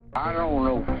I don't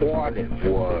know what it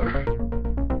was.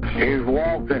 He's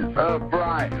walking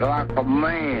upright like a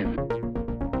man.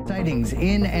 Sightings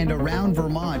in and around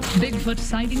Vermont. Bigfoot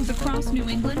sightings across New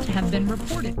England have been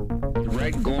reported.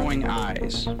 Red glowing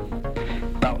eyes,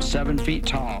 about 7 feet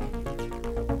tall.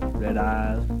 Red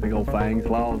eyes, big old fangs,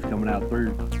 claws coming out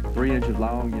through 3 inches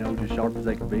long, just sharp as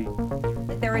they could be.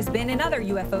 There has been another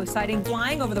UFO sighting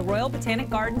flying over the Royal Botanic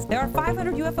Gardens. There are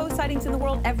 500 UFO sightings in the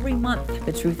world every month.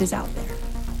 The truth is out there.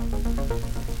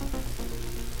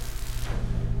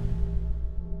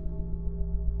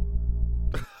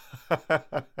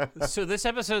 So this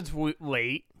episode's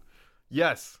late.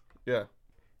 Yes. Yeah.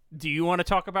 Do you want to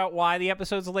talk about why the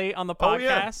episode's late on the podcast? Oh,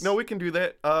 yeah. No, we can do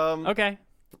that. Okay.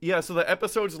 Yeah, so the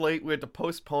episode's late. We had to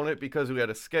postpone it because we had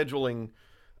a scheduling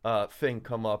thing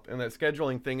come up. And that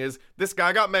scheduling thing is, this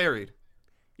guy got married.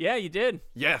 Yeah, you did.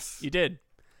 Yes. You did.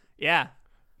 Yeah.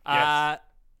 Yes.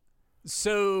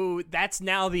 So that's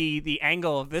now the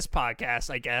angle of this podcast,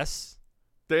 I guess.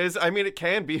 It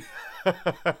can be.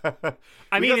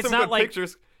 I mean, it's not like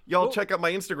pictures. Y'all check out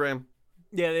my Instagram.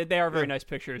 Yeah, they are very nice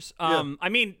pictures. I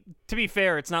mean, to be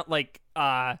fair, it's not like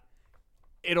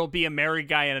it'll be a married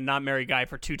guy and a not married guy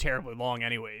for too terribly long,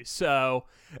 anyways. So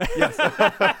yes,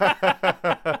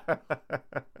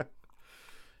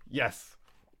 yes.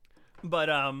 But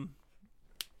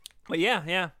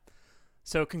yeah.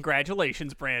 So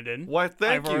congratulations, Brandon. Why?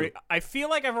 Thank you. I feel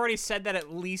like I've already said that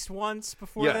at least once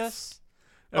before this.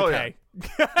 Okay.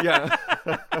 Oh, yeah.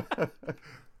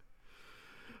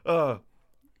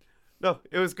 No,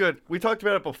 it was good. We talked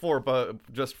about it before,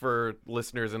 but just for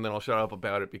listeners, and then I'll shut up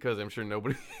about it because I'm sure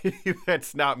nobody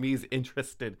that's not me is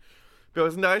interested. But it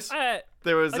was nice.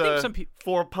 There was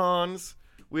 4 ponds.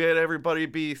 We had everybody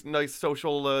be nice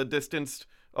social distanced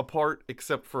apart,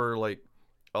 except for like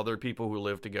other people who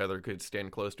live together could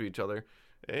stand close to each other.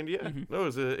 And yeah, it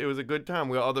was a good time.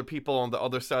 We had other people on the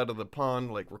other side of the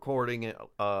pond, like recording it.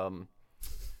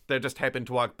 That just happened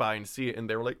to walk by and see it, and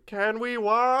they were like, "Can we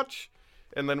watch?"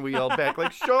 And then we yelled back,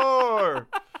 like, "Sure."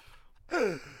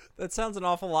 That sounds an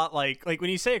awful lot like when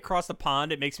you say across the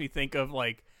pond, it makes me think of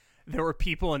like there were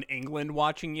people in England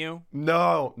watching you.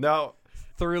 No.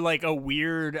 Through like a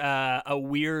weird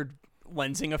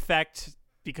lensing effect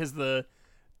because the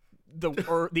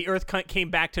Earth came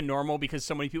back to normal because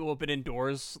so many people have been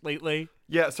indoors lately.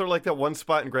 Yeah, sort of like that one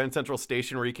spot in Grand Central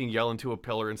Station where you can yell into a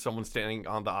pillar and someone's standing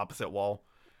on the opposite wall.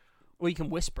 Well, you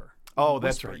can whisper. Oh,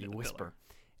 that's right. You whisper. Pillar.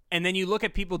 And then you look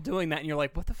at people doing that and you're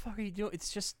like, what the fuck are you doing?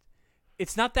 It's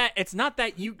not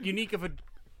that unique of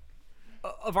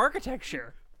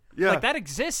architecture. Yeah. Like that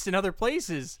exists in other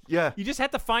places. Yeah. You just have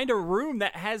to find a room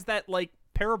that has that like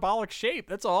parabolic shape.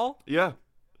 That's all. Yeah.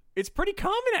 It's pretty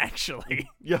common actually.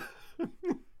 Yeah.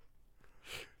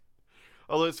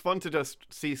 Although it's fun to just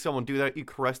see someone do that, you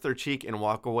caress their cheek and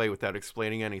walk away without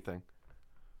explaining anything.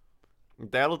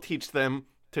 That'll teach them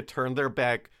to turn their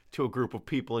back to a group of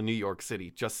people in New York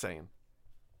City. Just saying.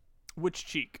 Which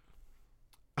cheek?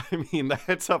 I mean,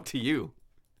 that's up to you.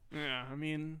 Yeah, I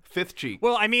mean... 5th cheek.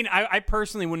 Well, I mean, I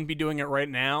personally wouldn't be doing it right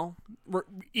now.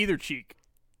 Either cheek,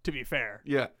 to be fair.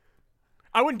 Yeah.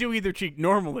 I wouldn't do either cheek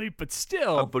normally, but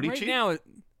still. A booty right cheek? Now,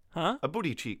 huh? A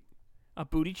booty cheek. A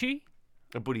booty cheek?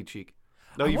 A booty cheek.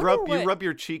 No, you rub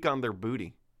your cheek on their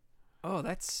booty. Oh,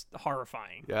 that's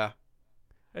horrifying. Yeah.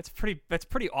 That's pretty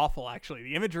awful, actually.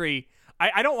 The imagery,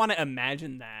 I don't want to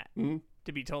imagine that,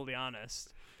 to be totally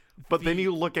honest. But then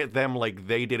you look at them like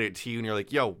they did it to you, and you're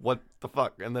like, yo, what the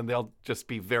fuck? And then they'll just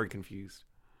be very confused.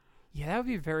 Yeah, that would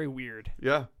be very weird.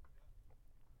 Yeah.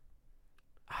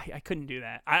 I couldn't do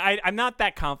that. I'm not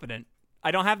that confident.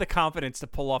 I don't have the confidence to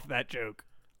pull off that joke.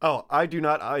 Oh, I do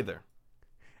not either.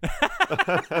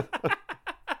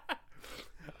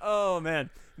 Oh,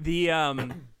 man.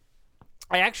 That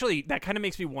kind of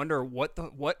makes me wonder what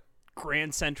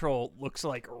Grand Central looks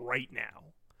like right now.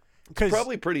 It's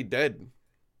probably pretty dead.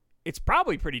 It's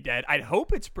probably pretty dead. I'd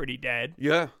hope it's pretty dead.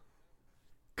 Yeah.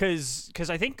 Because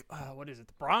I think, what is it?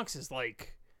 The Bronx is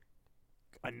like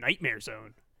a nightmare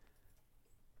zone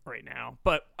right now.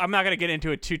 But I'm not going to get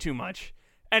into it too much.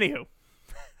 Anywho.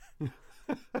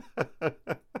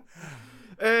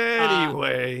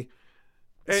 Anyway.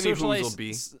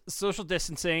 Social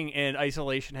distancing and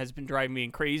isolation has been driving me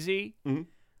crazy.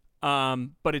 Mm-hmm.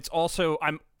 But it's also,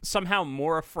 I'm somehow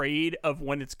more afraid of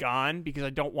when it's gone because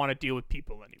I don't want to deal with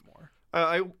people anymore.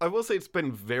 I will say it's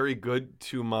been very good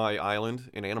to my island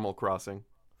in Animal Crossing.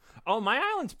 Oh, my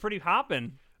island's pretty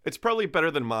hopping. It's probably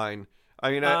better than mine.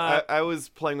 I mean, I was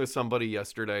playing with somebody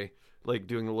yesterday, like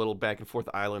doing a little back and forth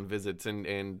island visits,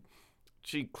 and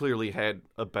she clearly had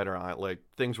a better island. Like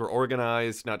things were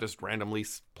organized, not just randomly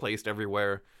placed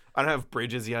everywhere. I don't have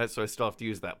bridges yet, so I still have to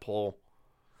use that pole.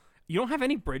 You don't have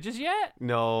any bridges yet?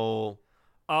 No.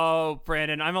 Oh,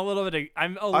 Brandon, I'm a little bit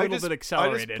accelerated.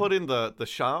 I just put in the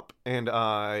shop, and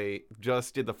I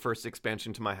just did the first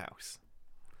expansion to my house.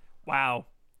 Wow.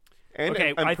 And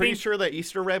okay, I'm pretty sure that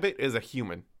Easter Rabbit is a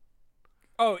human.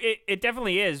 Oh, it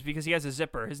definitely is, because he has a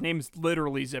zipper. His name's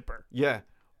literally Zipper. Yeah.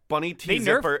 Bunny T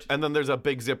Zipper, and then there's a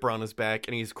big zipper on his back,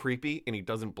 and he's creepy, and he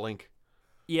doesn't blink.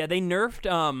 Yeah, they nerfed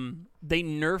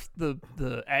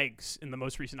the eggs in the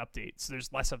most recent updates.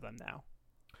 There's less of them now.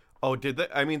 Oh, did they?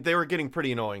 I mean, they were getting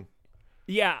pretty annoying.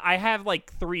 Yeah, I have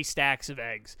like 3 stacks of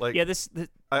eggs. Like, yeah,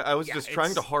 I was just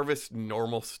trying to harvest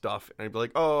normal stuff, and I'd be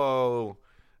like, oh,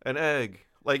 an egg.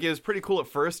 Like, it was pretty cool at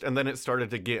first, and then it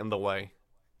started to get in the way.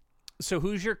 So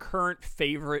who's your current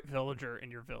favorite villager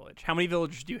in your village? How many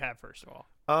villagers do you have, first of all?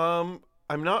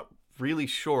 I'm not really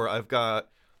sure. I've got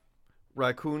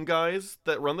raccoon guys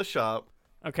that run the shop.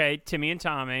 Okay, Timmy and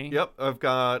Tommy. Yep, I've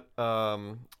got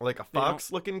like a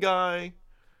fox-looking guy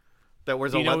that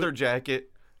wears a leather jacket,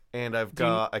 and I've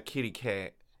got a kitty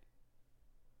cat.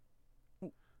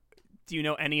 Do you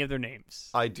know any of their names?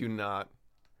 I do not.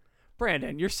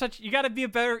 Brandon, you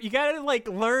gotta like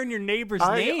learn your neighbors'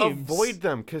 names. I avoid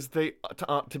them because they,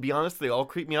 to be honest, they all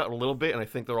creep me out a little bit, and I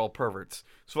think they're all perverts.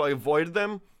 So I avoid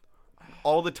them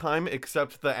all the time,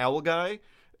 except the owl guy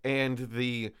and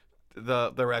the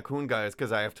raccoon guys,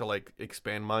 because I have to like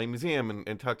expand my museum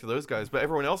and talk to those guys. But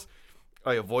everyone else,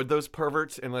 I avoid those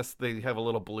perverts unless they have a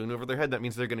little balloon over their head. That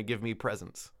means they're going to give me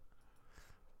presents.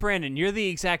 Brandon, you're the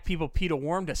exact people PETA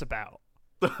warned us about.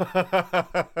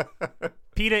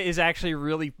 PETA is actually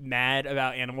really mad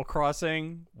about Animal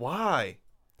Crossing. Why?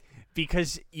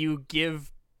 Because you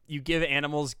give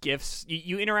animals gifts.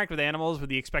 You interact with animals with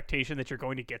the expectation that you're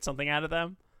going to get something out of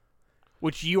them,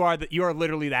 which you are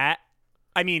literally that.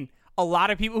 I mean, a lot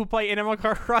of people who play Animal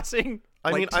Crossing.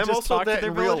 I'm also that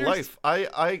in real life.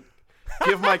 I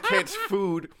give my kids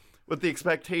food with the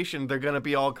expectation they're gonna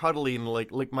be all cuddly and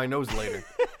like lick my nose later.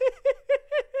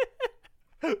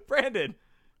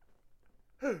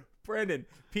 Brandon,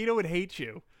 PETA would hate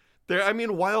you.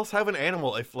 Why else have an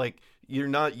animal if like you're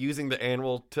not using the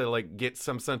animal to like get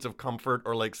some sense of comfort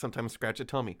or like sometimes scratch a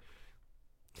tummy?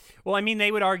 Well, I mean,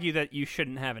 they would argue that you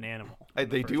shouldn't have an animal.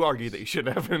 They do argue that you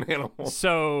shouldn't have an animal.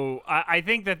 So I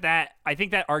think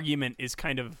that argument is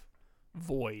kind of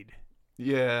void.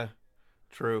 Yeah,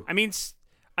 true. I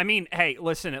mean, hey,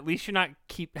 listen. At least you're not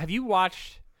Have you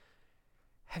watched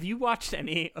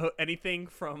anything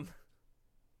from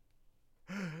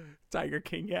Tiger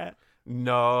King yet?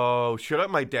 No.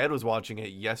 My dad was watching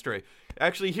it yesterday.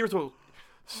 Actually, here's what.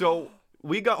 So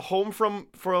we got home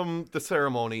from the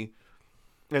ceremony,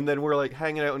 and then we're like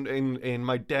hanging out, and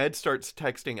my dad starts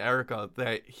texting Erica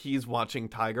that he's watching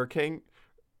Tiger King,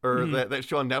 or that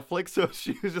show on Netflix. So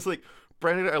she was just like,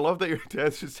 Brandon, I love that your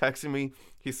dad's just texting me.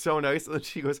 He's so nice. And then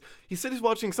she goes, he said he's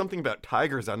watching something about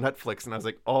tigers on Netflix. And I was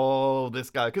like, oh, this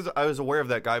guy. Because I was aware of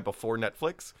that guy before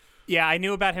Netflix. Yeah, I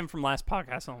knew about him from last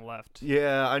podcast on the left.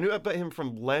 Yeah, I knew about him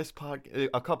from last podcast.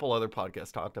 A couple other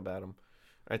podcasts talked about him.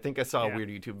 I think I saw a weird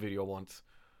YouTube video once.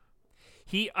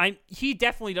 He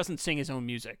definitely doesn't sing his own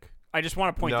music. I just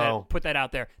want to put that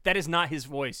out there. That is not his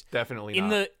voice. Definitely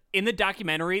not. In the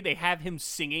documentary, they have him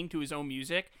singing to his own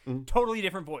music. Mm-hmm. Totally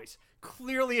different voice.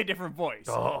 Clearly a different voice.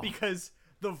 Oh. Because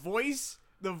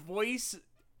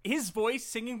his voice,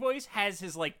 singing voice, has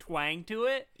his like twang to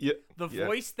it. Yeah. The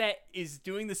voice that is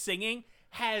doing the singing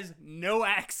has no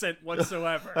accent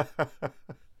whatsoever.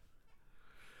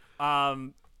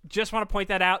 Just want to point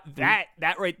that out.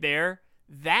 That right there,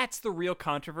 that's the real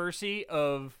controversy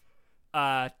of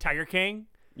Tiger King.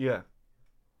 Yeah.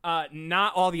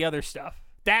 Not all the other stuff.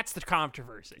 That's the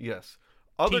controversy. Yes.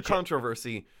 Other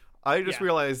controversy. I just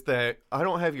realized that I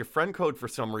don't have your friend code for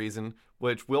some reason,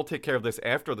 which we'll take care of this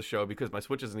after the show because my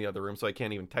Switch is in the other room, so I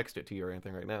can't even text it to you or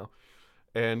anything right now.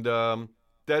 And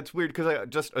that's weird because I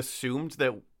just assumed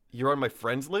that you're on my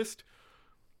friends list.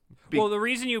 Well, the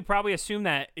reason you probably assume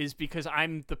that is because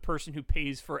I'm the person who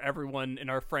pays for everyone in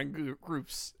our friend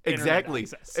group's Exactly.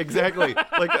 internet access. Exactly.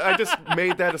 Like, I just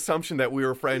made that assumption that we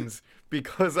were friends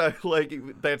because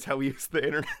that's how we use the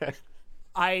internet.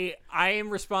 I am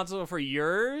responsible for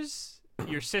yours,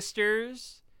 your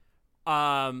sister's,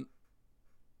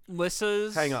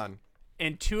 Lissa's. Hang on.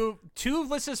 And two of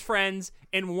Lissa's friends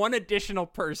and one additional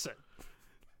person.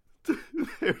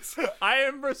 I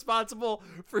am responsible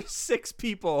for 6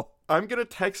 people. I'm gonna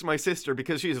text my sister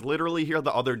because she's literally here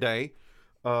the other day,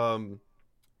 so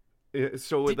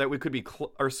that we could be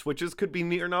our Switches could be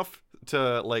near enough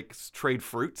to like trade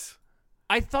fruits.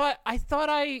 I thought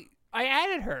I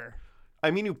added her.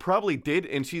 I mean, you probably did,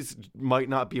 and she's might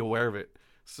not be aware of it.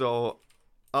 So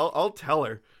I'll tell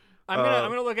her. I'm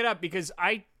gonna look it up because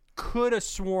I could have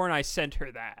sworn I sent her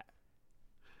that.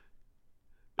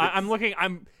 I'm looking.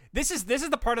 This is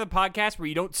the part of the podcast where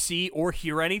you don't see or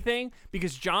hear anything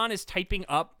because John is typing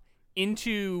up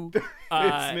into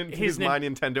his My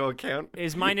Nintendo account.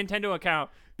 His My Nintendo account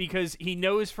because he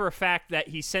knows for a fact that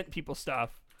he sent people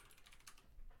stuff.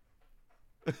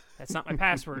 That's not my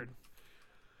password.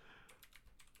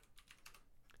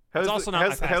 It's also not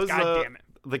my password. God damn it.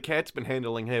 The cat's been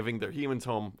handling having their humans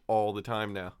home all the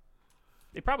time now.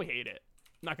 They probably hate it.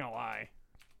 I'm not gonna lie.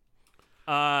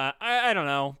 I don't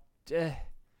know.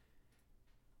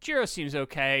 Jiro seems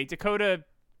okay. Dakota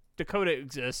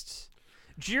exists.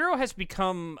 Jiro has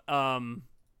become a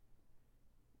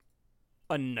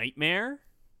nightmare.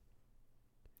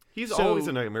 He's always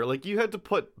a nightmare. Like, you had to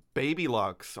put baby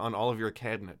locks on all of your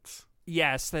cabinets.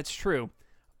 Yes, that's true.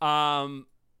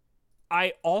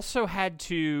 I also had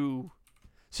to...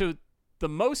 So, the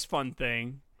most fun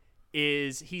thing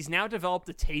is he's now developed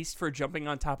a taste for jumping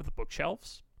on top of the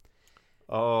bookshelves.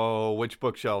 Oh, which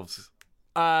bookshelves?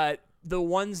 The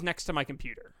ones next to my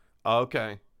computer.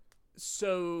 Okay.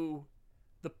 So,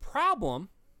 the problem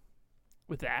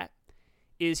with that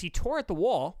is he tore at the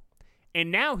wall,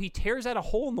 and now he tears out a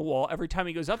hole in the wall every time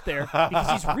he goes up there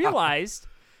because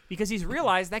he's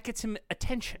realized that gets him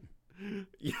attention.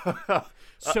 Yeah.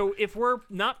 So if we're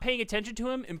not paying attention to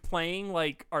him and playing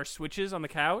like our Switches on the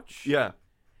couch, yeah,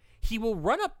 he will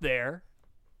run up there.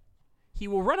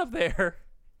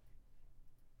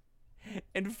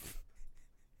 And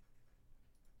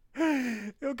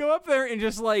he'll go up there and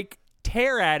just like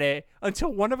tear at it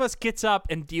until one of us gets up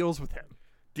and deals with him.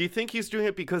 Do you think he's doing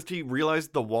it because he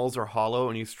realized the walls are hollow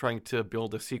and he's trying to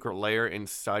build a secret layer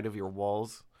inside of your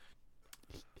walls?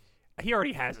 He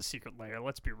already has a secret layer,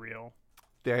 let's be real.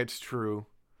 That's true.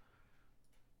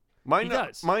 Mine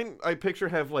does. Mine, I picture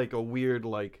have like a weird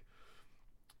like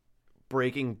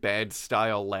Breaking Bad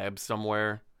style lab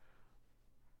somewhere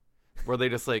where they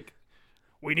just like...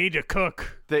 We need to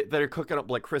cook. They're cooking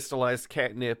up like crystallized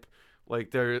catnip.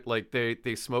 Like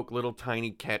they smoke little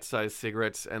tiny cat-sized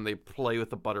cigarettes and they play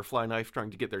with a butterfly knife trying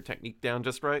to get their technique down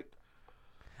just right.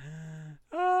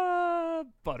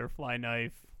 Butterfly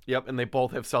knife. Yep, and they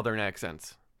both have southern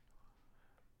accents.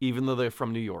 Even though they're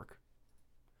from New York.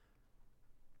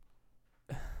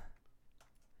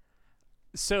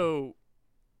 So,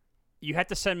 you had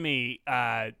to send me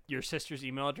your sister's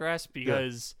email address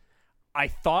because I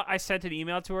thought I sent an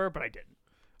email to her, but I didn't.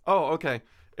 Oh, okay.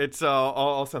 It's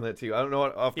I'll send that to you. I don't know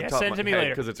what off the top of my head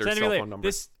because it's her cell phone number.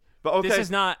 But okay. This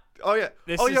is not. Oh yeah.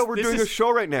 We're doing a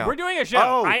show right now. We're doing a show.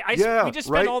 Oh, we just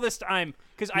spent all this time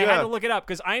because I had to look it up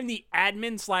because I am the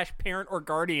admin/parent or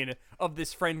guardian of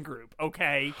this friend group.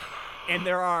 Okay, and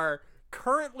there are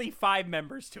currently 5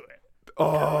 members to it.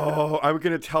 Oh, I'm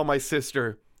gonna tell my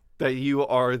sister that you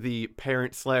are the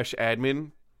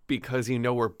parent/admin because you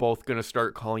know we're both gonna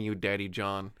start calling you Daddy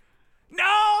John.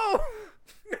 No.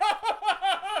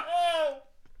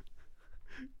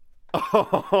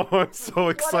 Oh, I'm so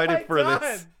excited for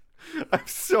this. I'm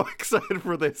so excited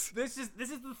for this. This is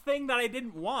the thing that I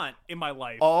didn't want in my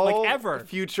life. All like ever.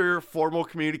 Future formal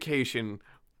communication,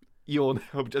 you'll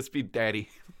now just be Daddy.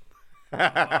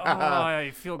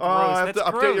 I feel gross. I have That's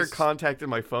to gross. update your contact in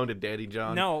my phone to Daddy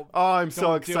John. No. Oh, I'm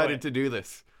so excited to do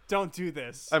this. Don't do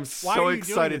this. I'm so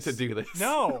excited to do this.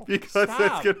 No. Because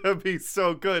stop. it's going to be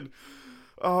so good.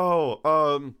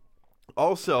 Oh,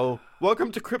 also,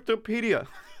 welcome to Cryptopedia.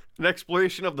 An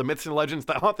exploration of the myths and legends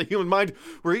that haunt the human mind,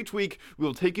 where each week we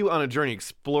will take you on a journey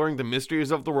exploring the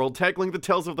mysteries of the world, tackling the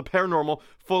tales of the paranormal,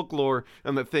 folklore,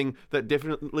 and the thing that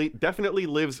definitely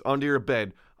lives under your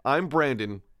bed. I'm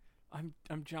Brandon. I'm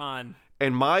John.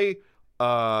 And my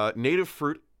native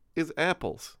fruit is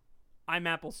apples. I'm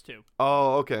apples too.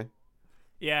 Oh, okay.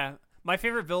 Yeah. My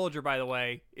favorite villager, by the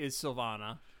way, is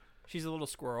Sylvana. She's a little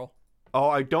squirrel. Oh,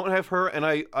 I don't have her, and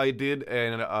I did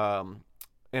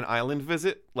an island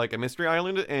visit, like a mystery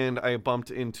island, and I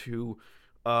bumped into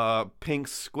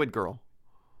Pink's Squid Girl.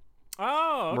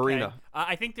 Oh, okay. Marina.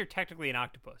 I think they're technically an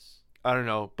octopus. I don't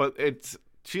know, but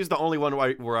she's the only one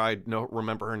where I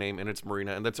remember her name, and it's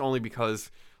Marina, and that's only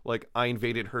because like I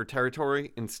invaded her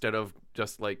territory instead of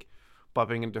just like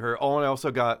bumping into her. Oh, and I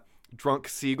also got Drunk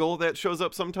Seagull that shows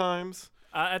up sometimes.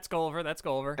 That's Gulliver.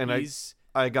 And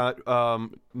I got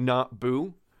Not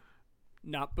Boo.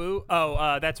 Not Boo.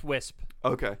 Oh, that's Wisp.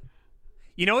 Okay.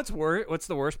 You know what's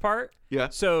the worst part? Yeah.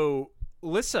 So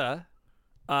Lissa,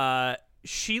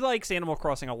 she likes Animal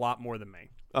Crossing a lot more than me.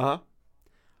 I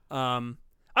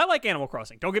like Animal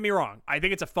Crossing. Don't get me wrong. I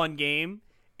think it's a fun game.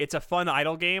 It's a fun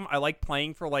idle game. I like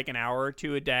playing for like an hour or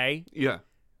two a day. Yeah.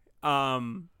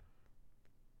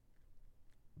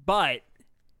 But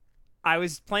I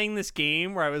was playing this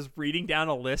game where I was reading down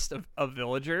a list of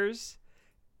villagers,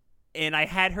 and I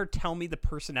had her tell me the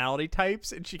personality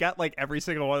types, and she got like every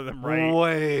single one of them right.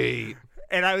 Wait.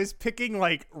 And I was picking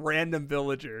like random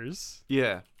villagers.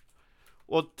 Yeah.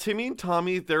 Well, Timmy and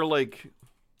Tommy, they're like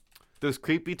those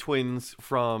creepy twins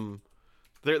from.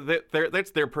 That's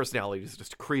their personalities,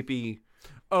 just creepy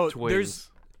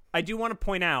twins. I do want to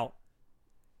point out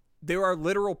there are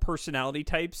literal personality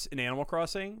types in Animal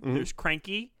Crossing. Mm-hmm. There's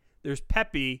Cranky, there's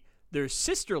Peppy, there's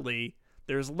Sisterly,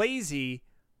 there's Lazy,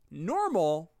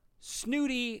 Normal,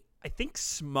 Snooty, I think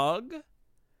Smug, and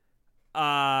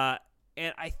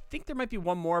I think there might be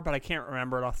one more, but I can't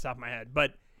remember it off the top of my head.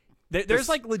 But there's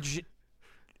like legit,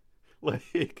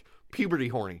 like puberty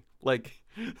horny. Like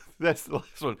that's the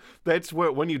last one. That's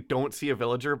when you don't see a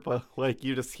villager, but like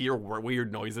you just hear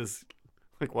weird noises.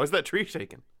 Like, why is that tree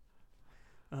shaking?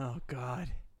 Oh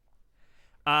God.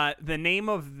 The name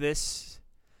of this.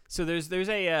 So there's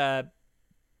a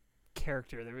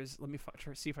character. Let me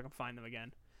try to see if I can find them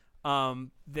again.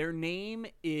 Their name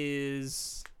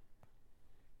is.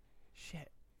 Shit.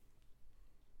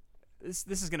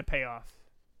 This is gonna pay off.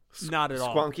 Not at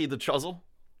all. Squonky the Chuzzle.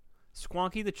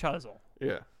 Squonky the Chuzzle.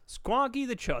 Yeah. Squonky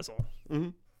the Chuzzle.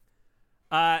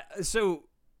 Mm-hmm. So,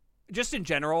 just in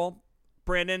general,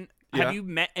 Brandon, have you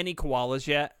met any koalas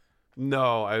yet?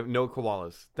 No, I have no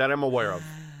koalas that I'm aware of.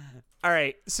 All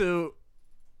right. So,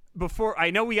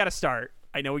 I know we got to start.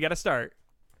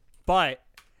 But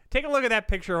take a look at that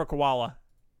picture of a koala.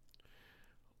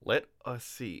 Let us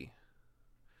see.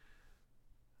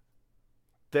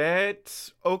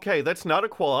 That's okay. That's not a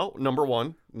koala. Number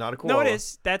one, not a koala. No, it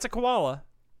is. That's a koala.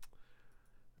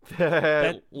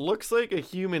 That looks like a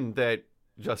human that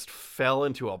just fell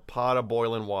into a pot of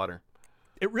boiling water.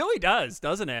 It really does,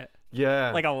 doesn't it? Yeah.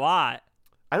 Like a lot.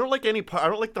 I don't like any part. I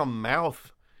don't like the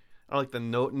mouth. I don't like the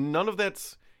nose. None of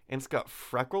that's. And it's got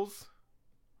freckles.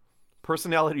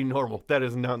 Personality normal. That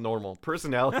is not normal.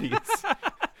 Personality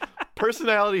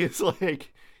is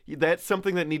like that's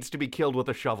something that needs to be killed with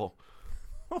a shovel.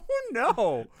 Oh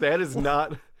no. That is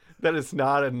not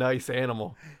a nice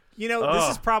animal. You know, this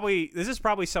is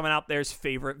probably someone out there's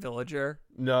favorite villager.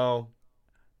 No.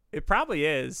 It probably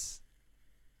is.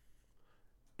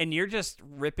 And you're just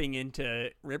ripping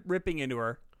into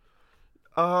her.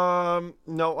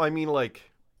 No, I mean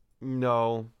like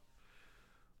no.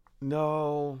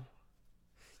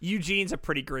 Eugene's a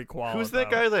pretty great koala. Who's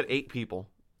that guy that ate people?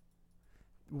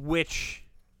 Which?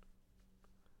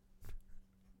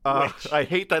 I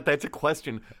hate that. That's a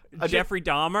question. Jeffrey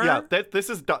Dahmer. Yeah, this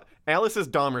is Alice is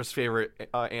Dahmer's favorite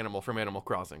animal from Animal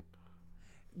Crossing.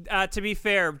 To be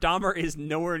fair, Dahmer is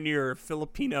nowhere near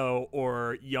Filipino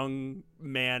or young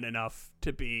man enough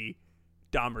to be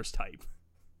Dahmer's type.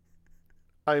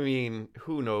 I mean,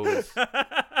 who knows?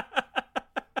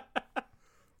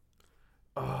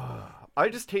 I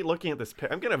just hate looking at this.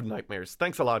 I'm gonna have nightmares.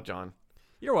 Thanks a lot, John.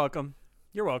 You're welcome.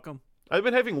 I've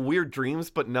been having weird dreams,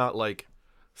 but not like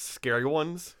scary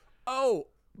ones. Oh,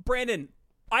 Brandon,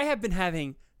 I have been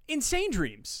having insane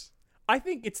dreams. I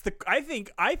think it's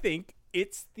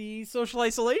the social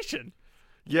isolation.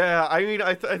 Yeah, I mean,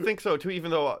 I think so too.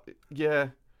 Even though, yeah,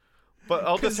 but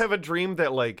I'll just have a dream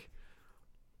that like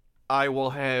I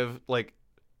will have like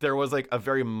there was like a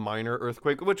very minor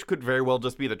earthquake, which could very well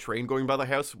just be the train going by the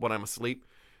house when I'm asleep,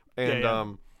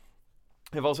 and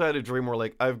I've also had a dream where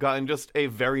like I've gotten just a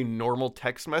very normal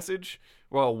text message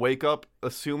where I'll wake up,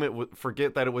 assume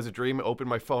forget that it was a dream, open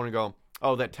my phone and go,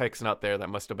 oh, that text's not there. That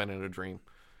must have been in a dream.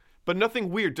 But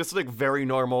nothing weird, just like very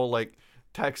normal like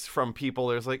text from people.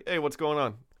 There's like, hey, what's going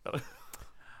on?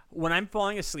 When I'm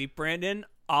falling asleep, Brandon,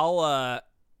 I'll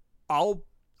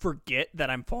forget that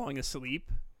I'm falling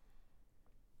asleep.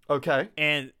 Okay.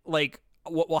 And like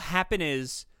what will happen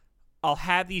is I'll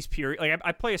have these periods. Like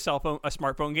I play a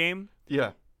smartphone game.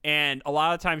 Yeah. And a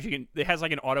lot of times it has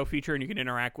like an auto feature and you can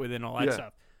interact with it and all that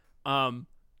stuff.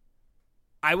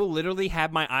 I will literally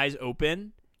have my eyes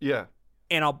open. Yeah.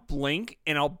 And I'll blink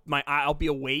and I'll be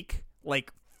awake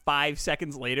like 5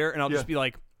 seconds later and I'll just be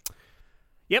like,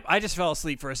 yep, I just fell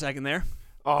asleep for a second there.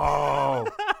 Oh.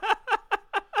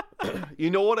 You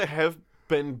know what I have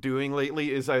been doing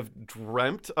lately is I've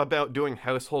dreamt about doing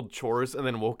household chores and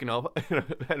then woken up and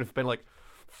have been like,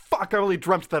 fuck, I only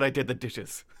dreamt that I did the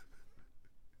dishes.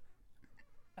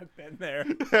 I've been there.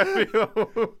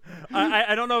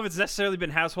 I don't know if it's necessarily been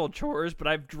household chores, but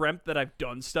I've dreamt that I've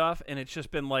done stuff, and it's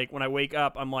just been like, when I wake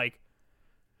up, I'm like,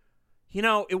 you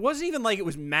know, it wasn't even like it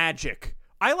was magic.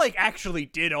 I like actually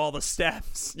did all the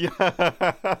steps. Yeah.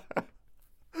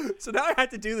 So now I have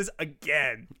to do this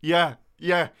again. Yeah.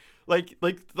 Like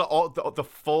the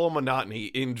full monotony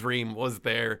in Dream was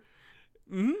there.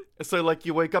 Mm-hmm. So like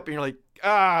you wake up and you're like,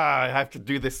 I have to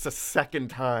do this a second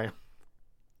time.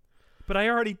 But I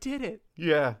already did it.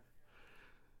 Yeah.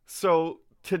 So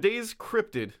today's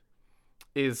cryptid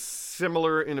is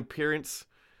similar in appearance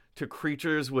to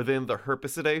creatures within the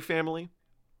Herpesidae family.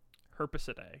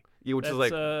 Herpesidae. Yeah, which is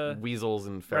like weasels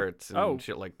and ferrets and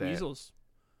shit like that. Weasels.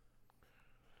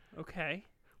 Okay.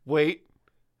 Wait.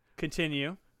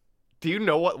 Continue. Do you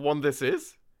know what one this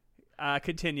is?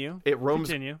 Continue. It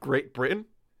roams Great Britain.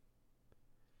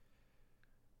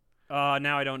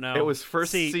 Now I don't know. It was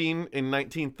first seen in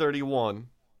 1931.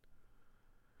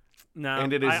 No.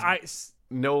 And it is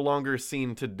no longer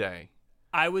seen today.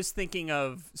 What I was thinking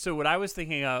of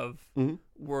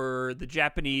were the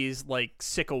Japanese, like,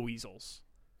 sickle weasels.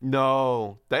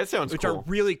 No. That sounds which cool. Are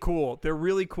really cool. They're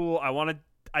really cool.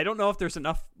 I don't know if there's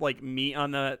enough, like, meat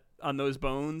on those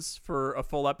bones for a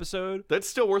full episode. That's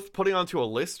still worth putting onto a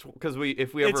list, because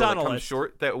if we ever come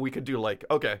short, that we could do, like,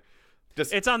 okay.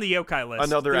 It's on the yokai list.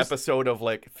 Another episode of,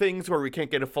 like, things where we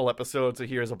can't get a full episode, so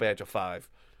here's a batch of 5.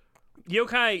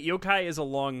 Yokai is a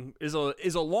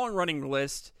long running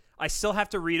list. I still have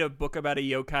to read a book about a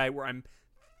yokai where I'm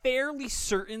fairly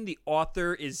certain the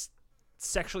author is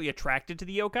sexually attracted to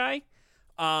the yokai.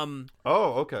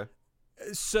 Okay.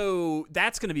 So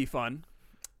that's going to be fun.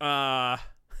 But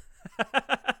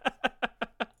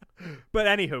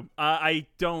anywho, I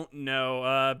don't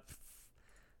know.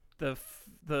 The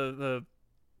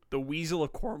Weasel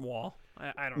of Cornwall.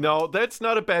 I don't know. No, that's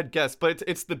not a bad guess, but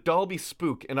it's the Dalby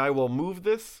Spook, and I will move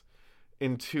this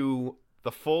into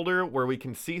the folder where we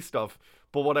can see stuff.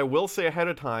 But what I will say ahead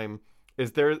of time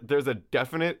is there's a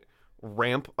definite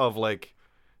ramp of, like,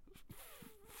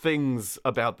 things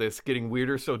about this getting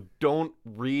weirder, so don't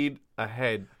read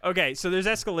ahead. Okay, so there's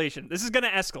escalation. This is going to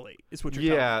escalate, is what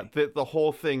you're telling me. Yeah, the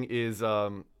whole thing is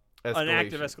escalation. An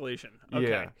active escalation. Okay.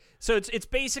 Yeah. So it's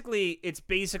basically it's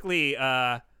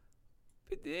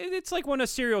like when a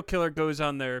serial killer goes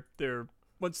on their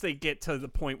once they get to the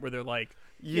point where they're like,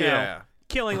 you know,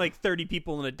 killing like 30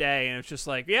 people in a day, and it's just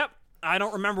like, yep, I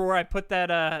don't remember where I put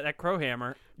that crow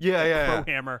hammer. Crow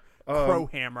hammer. Crow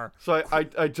hammer. So I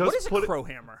just what is put a crow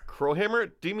hammer? Crow hammer?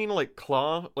 Do you mean like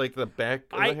claw, like the back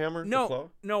of the hammer? No, the claw?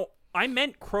 No, I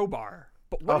meant crowbar.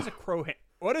 But what does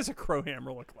a crow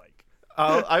hammer look like?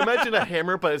 I imagine a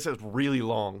hammer, but it's just really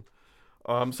long.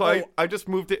 I just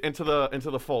moved it into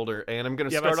the folder, and I'm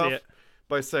gonna start off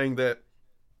by saying that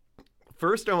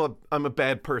first I'm a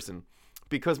bad person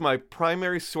because my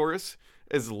primary source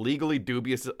is legally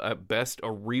dubious at best,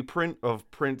 a reprint of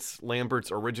Prince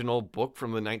Lambert's original book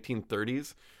from the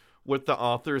 1930s, with the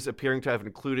authors appearing to have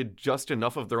included just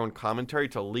enough of their own commentary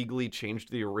to legally change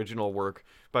the original work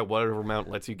by whatever amount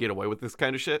lets you get away with this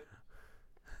kind of shit.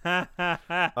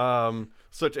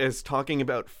 Such as talking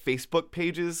about Facebook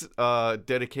pages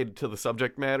dedicated to the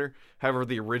subject matter. However,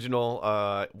 the original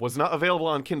was not available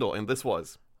on Kindle, and this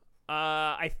was.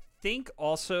 I think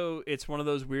also it's one of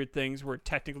those weird things where it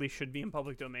technically should be in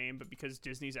public domain, but because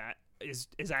Disney's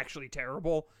is actually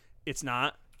terrible, it's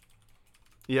not.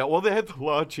 Yeah, well, they had the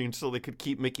law changed so they could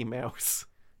keep Mickey Mouse.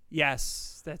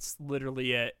 Yes, that's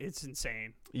literally it. It's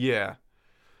insane. Yeah.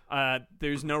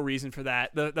 There's no reason for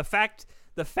that. The fact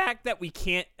that we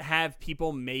can't have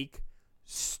people make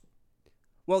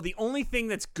the only thing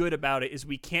that's good about it is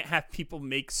we can't have people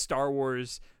make Star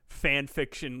Wars fan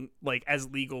fiction like as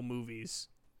legal movies.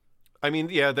 I mean,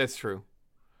 yeah, that's true.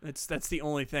 That's the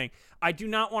only thing. I do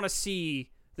not want to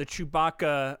see the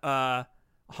Chewbacca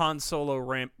Han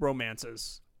Solo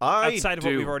romances outside of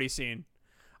what we've already seen.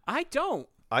 I don't.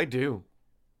 I do.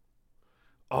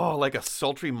 Oh, like a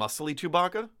sultry, muscly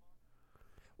Chewbacca?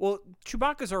 Well,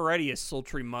 Chewbacca's already a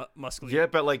sultry, muscly. Yeah,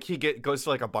 but like he goes to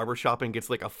like a barbershop and gets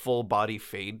like a full body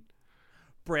fade.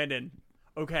 Brandon,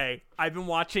 okay, I've been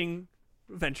watching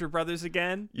Venture Brothers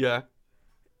again. Yeah.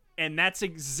 And that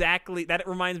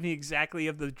reminds me exactly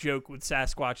of the joke with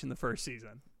Sasquatch in the first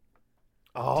season.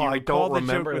 Oh, I don't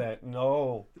remember that.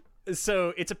 No.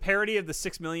 So it's a parody of the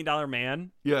 $6 Million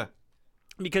Man. Yeah.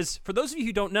 Because for those of you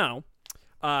who don't know,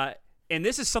 and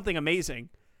this is something amazing,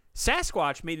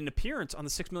 Sasquatch made an appearance on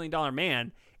the $6 Million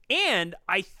Man, and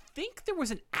I think there was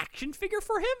an action figure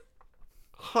for him.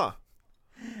 Huh.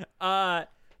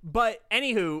 But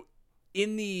anywho,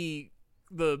 in the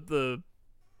what's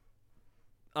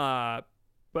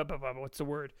the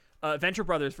word? Venture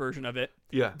Brothers version of it.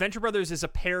 Yeah. Venture Brothers is a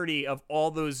parody of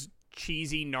all those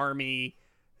cheesy, narmy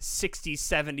 60s,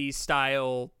 70s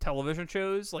style television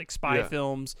shows like Spy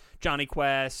Films, Johnny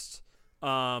Quest,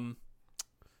 what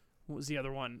was the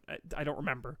other one? I don't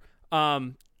remember.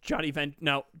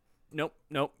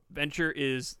 Venture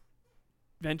is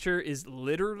Venture is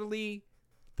literally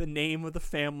the name of the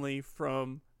family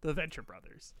from the Venture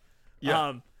Brothers.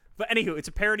 Yeah. But anywho, it's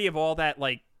a parody of all that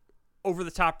like over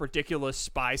the top ridiculous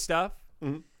spy stuff.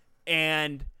 Mm-hmm.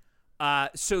 And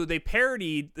so they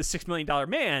parodied the $6 Million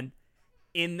Man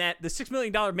in that the $6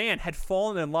 Million Man had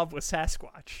fallen in love with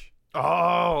Sasquatch.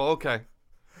 Oh, okay.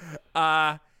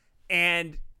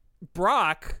 And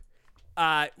Brock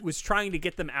was trying to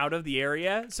get them out of the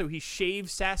area, so he shaved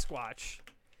Sasquatch.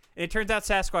 And it turns out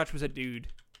Sasquatch was a dude,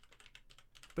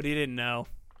 but he didn't know.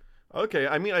 Okay,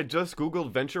 I mean, I just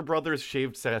Googled Venture Brothers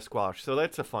shaved Sasquatch, so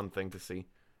that's a fun thing to see.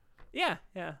 Yeah.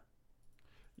 Yeah.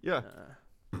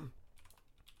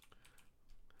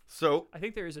 So I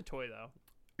think there is a toy, though.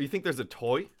 You think there's a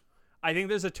toy? I think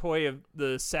there's a toy of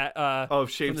the shaved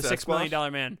from the $6 Sasquatch?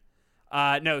 Million Man.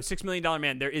 No, $6 Million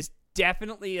Man. There is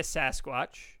definitely a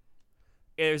Sasquatch.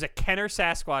 There's a Kenner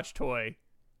Sasquatch toy.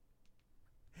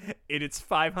 And it's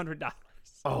 $500.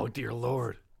 Oh, dear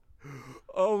Lord.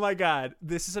 Oh, my God.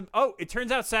 This is it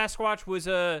turns out Sasquatch was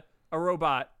a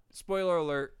robot. Spoiler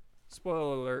alert.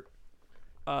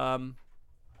 Wow.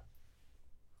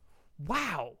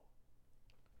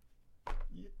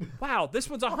 Wow, this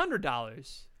one's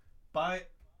 $100. Buy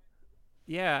it.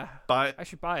 Yeah. Buy it. I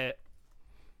should buy it.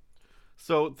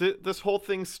 So this whole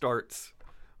thing starts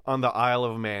on the Isle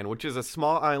of Man, which is a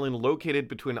small island located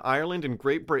between Ireland and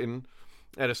Great Britain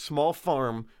at a small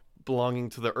farm belonging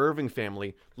to the Irving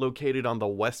family located on the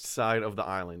west side of the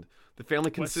island. The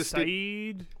family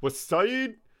consisted... West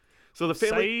Side? So the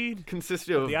family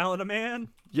consisted of... The Island of Man?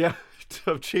 Yeah,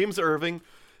 of James Irving,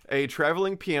 a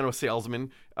traveling piano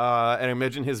salesman, and I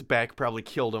imagine his back probably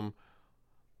killed him.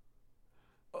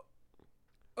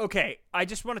 Okay, I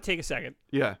just want to take a second.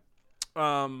 Yeah.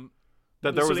 That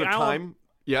there was a time...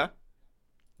 Yeah?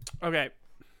 Okay.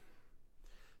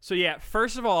 So yeah,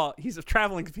 first of all, he's a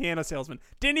traveling piano salesman.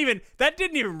 That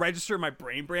didn't even register in my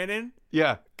brain, Brandon.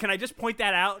 Yeah. Can I just point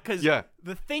that out? Because yeah.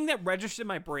 The thing that registered in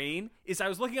my brain is I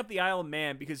was looking up the Isle of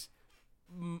Man because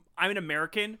I'm an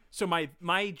American, so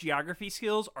my geography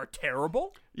skills are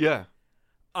terrible. Yeah.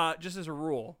 Just as a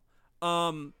rule.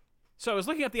 So I was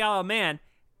looking up the Isle of Man,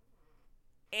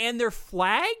 and their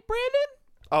flag, Brandon?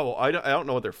 Oh, I don't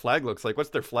know what their flag looks like. What's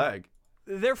their flag?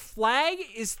 Their flag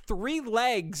is 3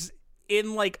 legs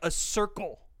in like a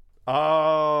circle.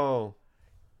 Oh.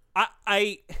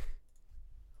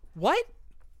 What?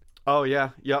 Oh yeah,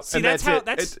 yep. See, and that's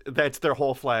their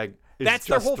whole flag. That's just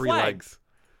their whole 3 flag. legs.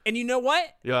 And you know what?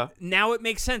 Yeah. Now it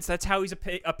makes sense. That's how he's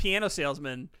a piano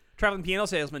salesman, traveling piano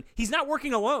salesman. He's not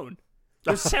working alone.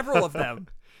 There's several of them,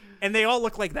 and they all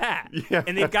look like that. Yeah.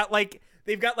 And they've got like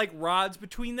rods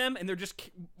between them, and they're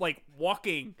just like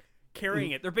walking,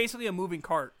 carrying it. They're basically a moving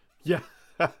cart. Yeah.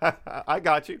 I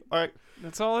got you. All right.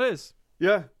 That's all it is.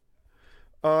 Yeah.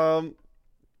 So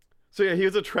yeah, he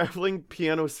was a traveling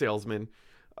piano salesman.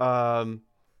 There's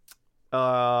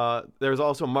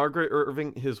also Margaret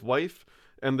Irving, his wife,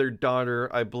 and their daughter.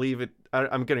 I believe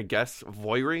I'm gonna guess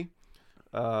Voiry.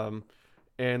 And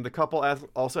the couple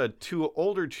also had 2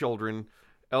 older children,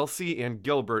 Elsie and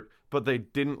Gilbert, but they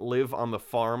didn't live on the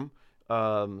farm.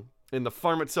 And the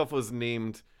farm itself was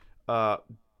named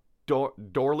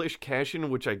Dorlish Cashin,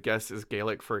 which I guess is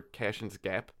Gaelic for Cashin's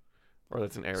Gap, or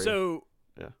that's an area. So,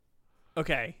 yeah.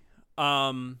 Okay.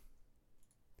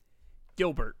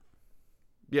 Gilbert.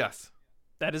 Yes.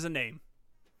 That is a name.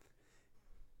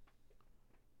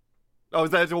 Oh,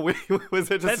 was that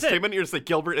just a statement? You're just like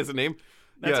Gilbert is a name?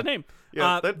 That's a name.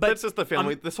 Yeah, that's just the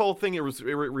family. This whole thing, it was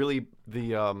really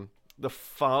the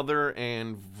father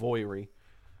and Voiry.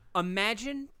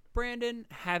 Imagine, Brandon,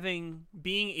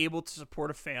 being able to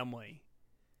support a family,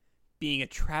 being a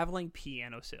traveling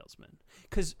piano salesman.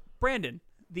 Because, Brandon,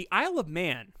 the Isle of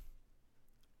Man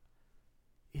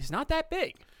is not that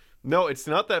big. No, it's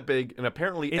not that big, and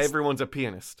apparently everyone's a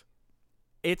pianist.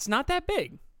 It's not that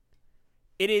big.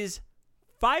 It is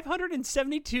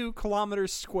 572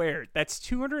 kilometers squared. That's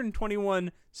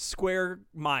 221 square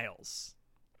miles.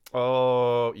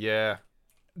 Oh, yeah.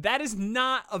 That is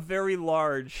not a very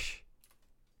large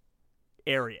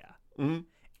area. Mm-hmm.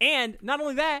 And not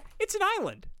only that, it's an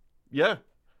island. Yeah.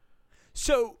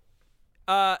 So,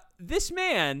 this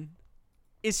man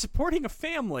is supporting a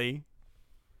family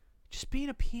just being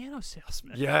a piano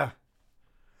salesman. Yeah.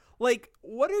 Like,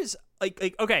 what is,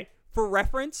 like okay, for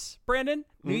reference, Brandon,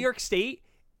 New York State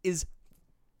is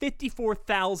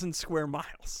 54,000 square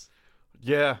miles.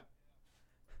 Yeah.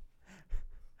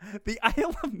 The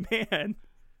Isle of Man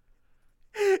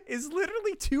is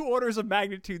literally 2 orders of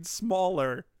magnitude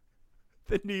smaller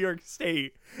than New York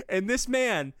State. And this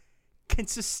man can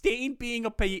sustain being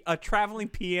a traveling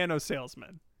piano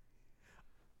salesman.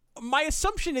 my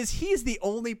assumption is he is the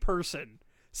only person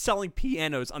selling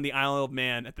pianos on the Isle of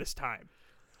Man at this time.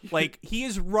 Like, he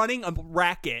is running a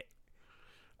racket.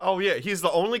 Oh, yeah. He's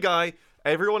the only guy.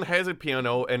 Everyone has a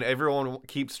piano, and everyone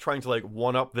keeps trying to, like,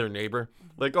 one-up their neighbor.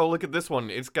 Like, oh, look at this one.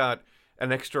 It's got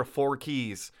an extra 4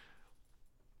 keys.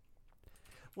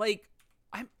 Like,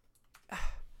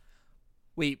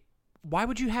 Wait, why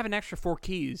would you have an extra 4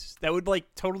 keys? That would,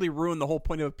 like, totally ruin the whole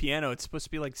point of a piano. It's supposed to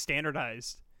be, like,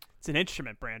 standardized. It's an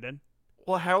instrument, Brandon.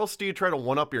 Well, how else do you try to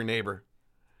one-up your neighbor?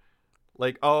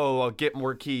 Like, oh, I'll get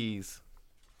more keys.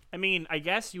 I mean, I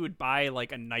guess you would buy,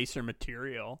 like, a nicer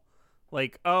material.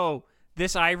 Like, oh,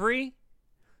 this ivory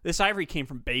came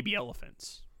from baby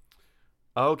elephants.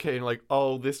 Okay, like,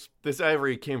 oh, this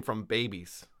ivory came from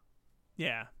babies.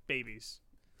 Yeah, babies.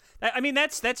 I mean,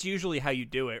 that's usually how you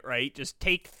do it, right? Just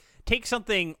take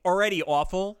something already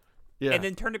awful, and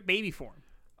then turn it baby form.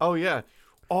 Oh yeah.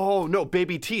 Oh no,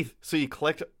 baby teeth. So you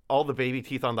collect all the baby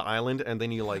teeth on the island, and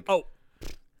then you like. Oh,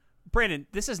 Brandon,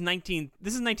 this is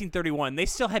 1931. They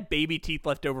still had baby teeth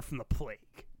left over from the plague.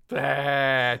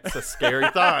 That's a scary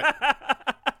thought.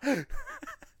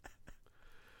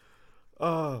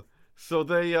 So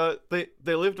they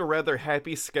lived a rather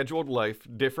happy, scheduled life,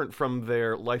 different from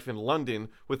their life in London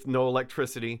with no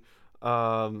electricity,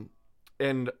 and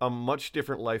a much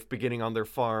different life beginning on their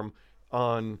farm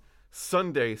on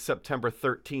Sunday, September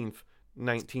 13th,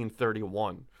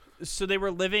 1931. So they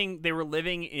were living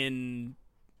in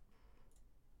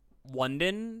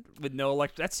London with no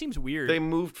electricity. That seems weird. They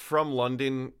moved from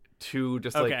London to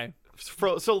just like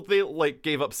so they like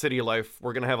gave up city life.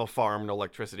 We're gonna have a farm, no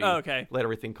electricity. Oh, okay. Let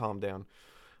everything calm down.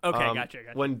 Okay, gotcha.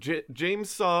 When James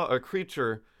saw a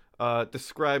creature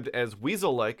described as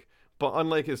weasel-like, but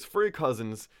unlike his furry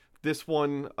cousins, this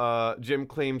one Jim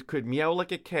claimed could meow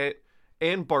like a cat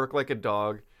and bark like a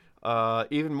dog.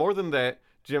 Even more than that,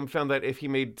 Jim found that if he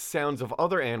made sounds of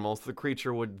other animals, the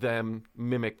creature would then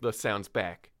mimic the sounds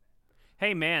back.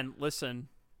 Hey man, listen.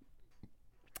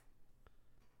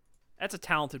 That's a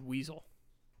talented weasel.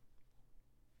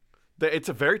 It's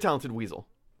a very talented weasel.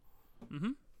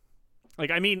 Mm-hmm.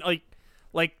 Like, I mean,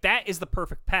 like that is the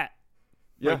perfect pet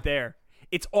right there.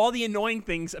 It's all the annoying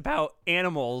things about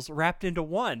animals wrapped into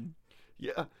one.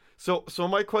 Yeah. So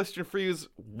my question for you is,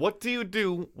 what do you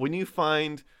do when you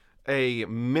find a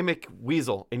mimic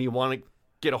weasel and you want to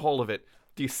get a hold of it?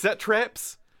 Do you set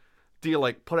traps? Do you,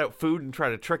 like, put out food and try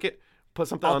to trick it? Put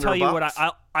something on their box?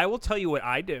 I will tell you what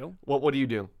I do. What do you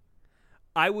do?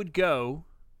 I would go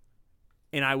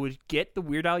and I would get the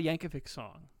Weird Al Yankovic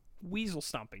song, Weasel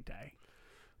Stomping Day.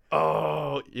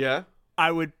 Oh, yeah?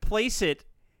 I would place it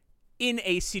in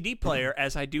a CD player,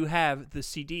 as I do have the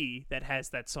CD that has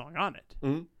that song on it.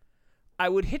 Mm-hmm. I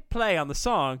would hit play on the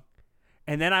song,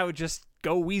 and then I would just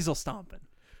go weasel stomping,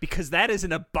 because that is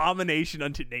an abomination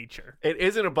unto nature. It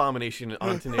is an abomination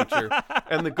unto nature.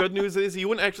 And the good news is you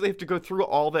wouldn't actually have to go through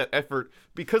all that effort,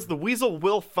 because the weasel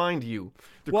will find you.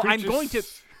 I'm going to...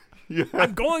 Yeah.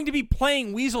 I'm going to be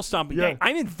playing Weasel Stomping Day.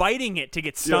 I'm inviting it to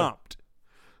get stomped.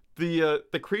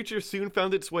 The creature soon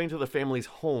found its way into the family's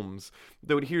homes.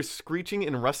 They would hear screeching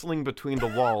and rustling between the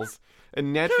walls,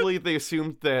 and naturally they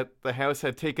assumed that the house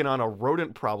had taken on a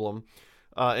rodent problem.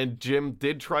 And Jim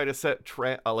did try to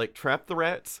trap the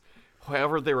rats.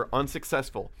 However, they were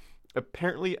unsuccessful.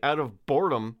 Apparently, out of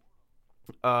boredom,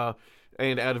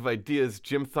 and out of ideas,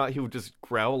 Jim thought he would just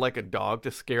growl like a dog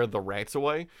to scare the rats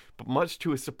away. But much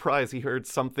to his surprise, he heard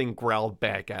something growl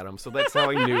back at him. So that's how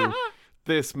he knew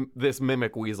this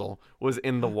mimic weasel was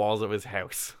in the walls of his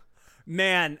house.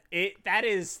 Man, that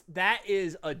is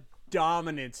a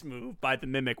dominance move by the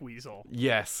mimic weasel.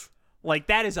 Yes. Like,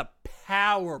 that is a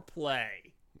power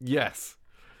play. Yes.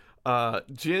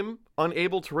 Jim,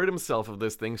 unable to rid himself of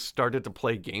this thing, started to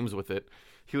play games with it.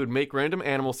 He would make random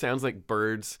animal sounds like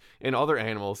birds and other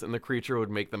animals, and the creature would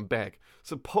make them back.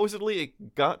 Supposedly,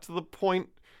 it got to the point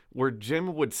where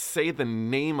Jim would say the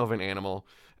name of an animal,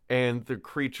 and the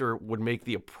creature would make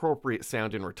the appropriate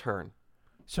sound in return.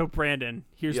 So, Brandon,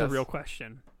 here's the real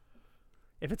question.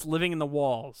 If it's living in the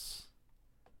walls,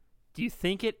 do you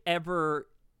think it ever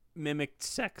mimicked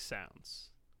sex sounds?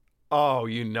 Oh,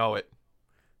 you know it.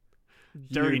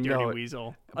 Dirty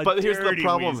weasel. But here's the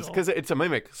problem, because it's a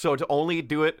mimic, so to only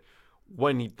do it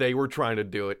when they were trying to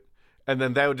do it, and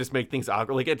then that would just make things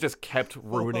awkward. Like, it just kept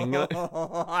ruining it.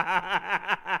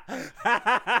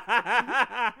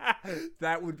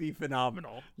 That would be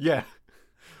phenomenal. Yeah.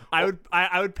 I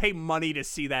would pay money to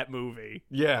see that movie.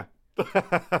 Yeah.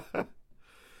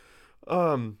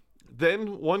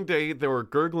 Then one day there were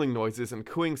gurgling noises and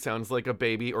cooing sounds like a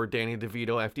baby or Danny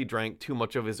DeVito after he drank too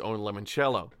much of his own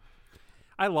limoncello.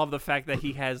 I love the fact that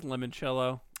he has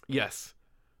limoncello. Yes.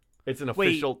 It's an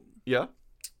official. Yeah.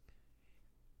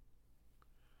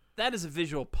 That is a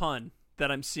visual pun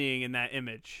that I'm seeing in that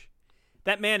image.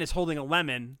 That man is holding a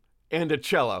lemon and a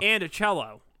cello.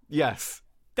 Yes.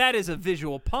 That is a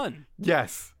visual pun.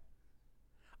 Yes.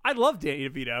 I love Danny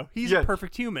DeVito. He's a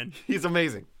perfect human. He's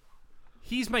amazing.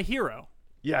 He's my hero.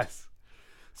 Yes.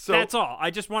 So that's all.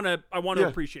 I want to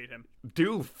appreciate him.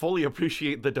 Do fully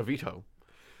appreciate the DeVito.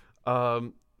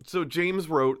 So James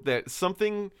wrote that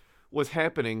something was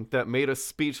happening that made us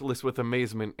speechless with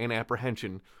amazement and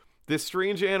apprehension. This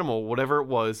strange animal, whatever it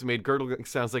was, made gurgling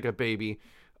sounds like a baby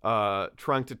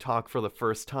trying to talk for the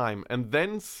first time. And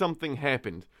then something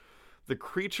happened. The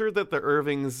creature that the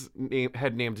Irvings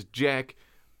had named Jack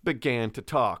began to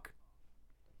talk.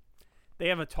 They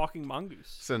have a talking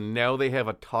mongoose. So now they have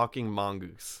a talking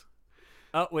mongoose.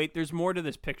 Oh, wait, there's more to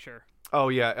this picture. Oh,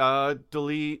 yeah.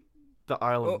 Delete the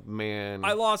island, man.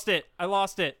 I lost it.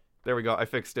 There we go. I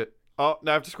fixed it. Oh,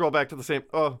 now I have to scroll back to the same.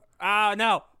 Oh.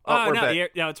 No. Oh, no.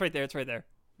 No, it's right there.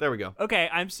 There we go. Okay,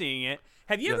 I'm seeing it.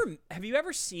 Have you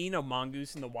ever seen a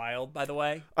mongoose in the wild, by the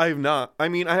way? I have not. I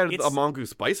mean, I had a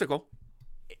mongoose bicycle.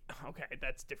 Okay,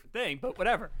 that's a different thing, but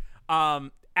whatever.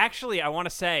 Actually, I want to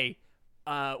say,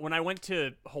 when I went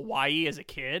to Hawaii as a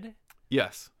kid,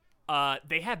 yes,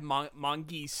 they had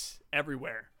mongoose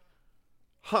everywhere.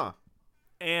 Huh.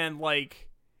 And like,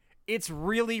 it's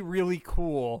really, really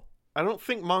cool. I don't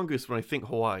think mongoose when I think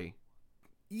Hawaii.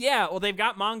 Yeah, well, they've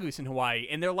got mongoose in Hawaii,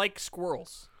 and they're like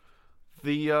squirrels.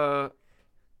 The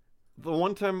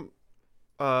one time,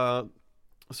 so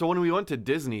when we went to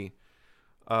Disney,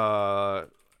 there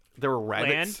were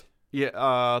rabbits. Land?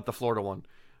 Yeah, the Florida one.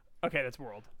 Okay, that's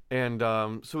World. And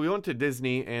so we went to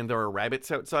Disney, and there were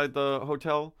rabbits outside the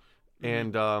hotel,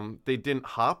 and they didn't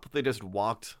hop; they just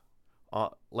walked,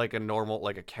 like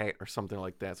a cat or something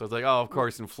like that. So it's like, oh, of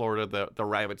course, in Florida, the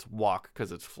rabbits walk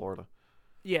because it's Florida.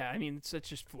 Yeah, I mean, it's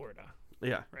just Florida.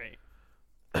 Yeah. Right.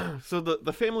 So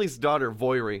the family's daughter,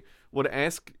 Voiri, would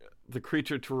ask the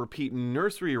creature to repeat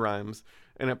nursery rhymes,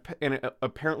 and it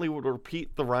apparently would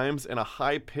repeat the rhymes in a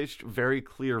high-pitched, very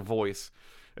clear voice.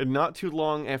 And not too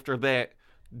long after that,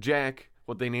 Jack,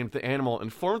 what they named the animal,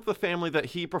 informed the family that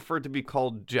he preferred to be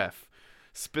called Jeff,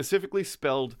 specifically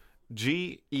spelled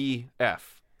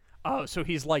G-E-F. Oh, so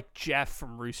he's like Jeff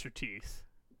from Rooster Teeth.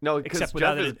 No, because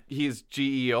Jeff he's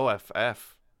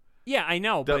G-E-O-F-F. Yeah, I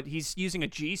know, but he's using a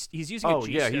G. He's using a G. Oh,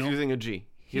 yeah, still. he's using a G.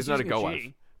 He's not a go-F.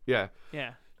 Yeah.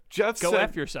 Yeah. Jeff go said,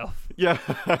 F yourself. Yeah.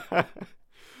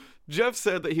 Jeff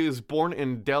said that he was born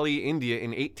in Delhi, India in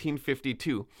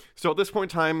 1852. So at this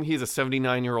point in time, he's a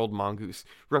 79-year-old mongoose,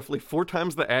 roughly 4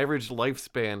 times the average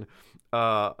lifespan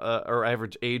or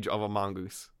average age of a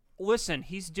mongoose. Listen,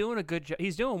 he's doing a good job.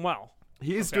 He's doing well.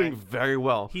 He's doing very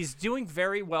well. He's doing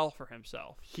very well for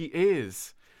himself. He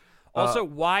is. Also,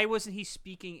 why wasn't he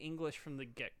speaking English from the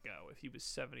get-go if he was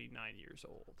 79 years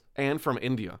old? And from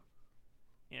India.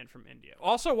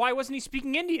 Also, why wasn't he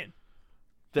speaking Indian?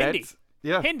 Hindi.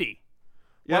 Yeah. Hindi.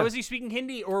 Yeah. Why was he speaking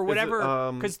Hindi or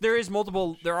whatever? Because there are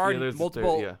multiple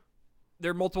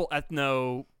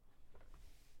ethno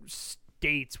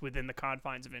states within the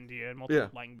confines of India and multiple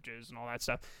languages and all that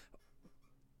stuff.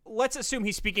 Let's assume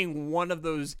he's speaking one of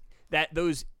those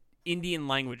Indian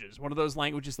languages, one of those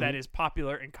languages that is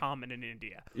popular and common in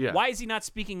India. Yeah. Why is he not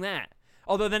speaking that?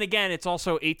 Although then again, it's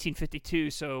also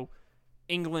 1852, so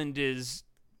England is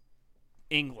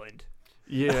England.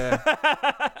 Yeah.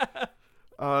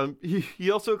 He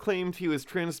also claimed he was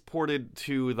transported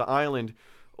to the island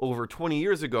over 20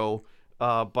 years ago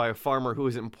by a farmer who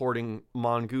was importing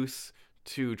mongoose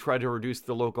to try to reduce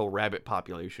the local rabbit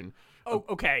population. Oh,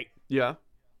 okay. Yeah.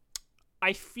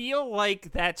 I feel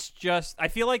like that's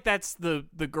the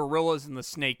gorillas and the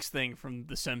snakes thing from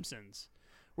The Simpsons,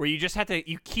 where you just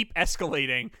you keep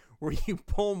escalating, where you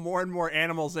pull more and more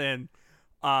animals in,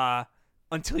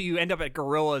 until you end up at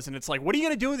gorillas, and it's like, what are you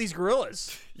gonna do with these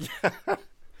gorillas?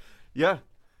 Yeah.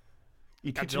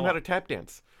 You teach them how to tap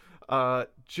dance.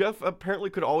 Jeff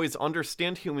apparently could always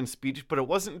understand human speech, but it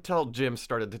wasn't until Jim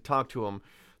started to talk to him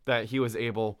that he was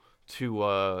able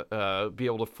to be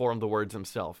able to form the words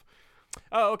himself.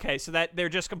 Oh, okay. So that they're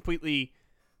just completely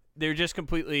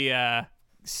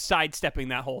sidestepping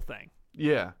that whole thing.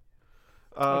 Yeah.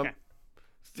 Okay.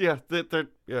 Yeah.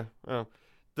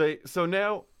 So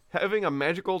now having a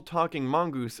magical talking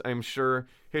mongoose, I'm sure,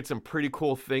 hit some pretty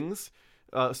cool things.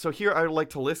 So here I would like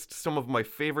to list some of my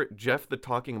favorite Jeff the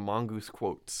Talking Mongoose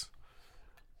quotes.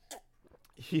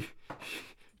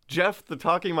 Jeff the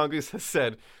Talking Mongoose has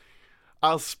said,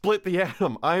 "I'll split the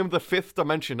atom. I am the 5th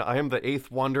dimension. I am the 8th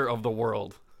wonder of the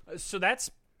world." So that's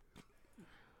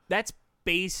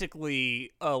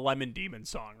basically a Lemon Demon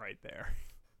song right there.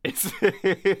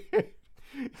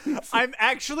 I'm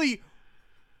actually.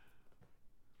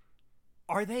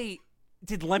 Are they?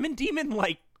 Did Lemon Demon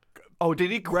Oh,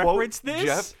 did he reference quote this?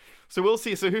 Jeff? So we'll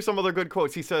see. So here's some other good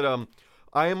quotes. He said,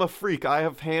 I am a freak. I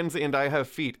have hands and I have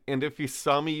feet. And if you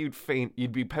saw me, you'd faint.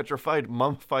 You'd be petrified,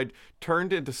 mummified,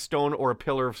 turned into stone or a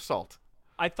pillar of salt.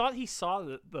 I thought he saw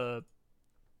the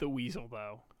weasel,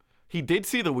 though. He did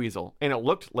see the weasel, and it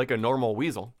looked like a normal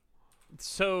weasel.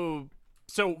 So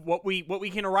what we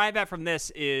can arrive at from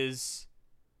this is,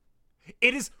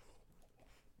 it is.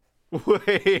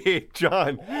 Wait,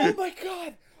 John. Oh my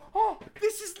God! Oh,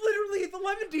 this is literally the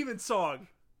Lemon Demon song.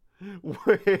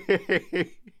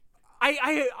 Wait.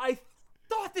 I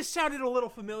thought this sounded a little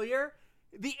familiar.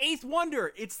 The Eighth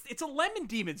Wonder. It's a Lemon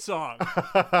Demon song.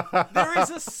 There is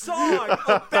a song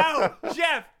about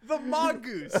Jeff the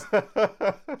mongoose.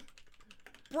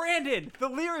 Brandon, the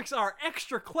lyrics are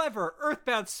extra clever,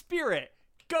 earthbound spirit,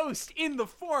 ghost in the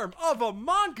form of a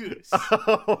mongoose.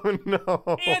 Oh,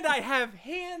 no. And I have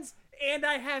hands and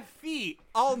I have feet.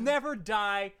 I'll never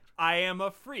die. I am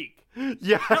a freak.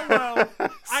 Yeah. Hello.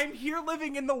 I'm here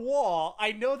living in the wall.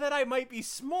 I know that I might be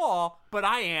small, but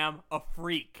I am a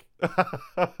freak.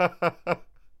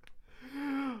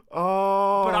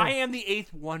 Oh. But I am the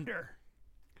Eighth Wonder.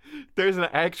 There's an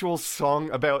actual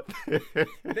song about this.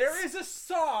 There is a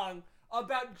song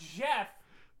about Jeff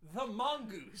the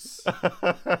mongoose.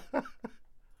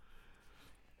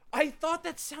 I thought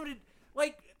that sounded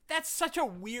like that's such a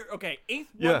weird. Okay, Eighth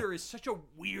Wonder is such a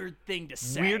weird thing to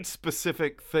say. Weird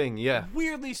specific thing, yeah.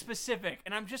 Weirdly specific,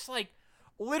 and I'm just like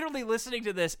literally listening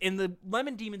to this, and the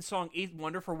Lemon Demon song Eighth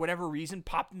Wonder for whatever reason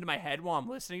popped into my head while I'm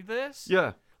listening to this.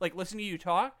 Yeah. Like listening to you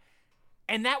talk,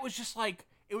 and that was just like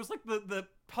it was like the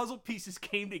puzzle pieces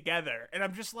came together, and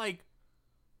I'm just like,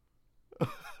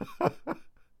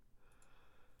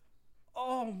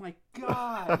 oh my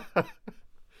God.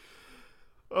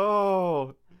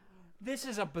 Oh. This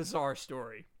is a bizarre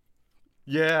story.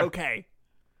 Yeah. Okay.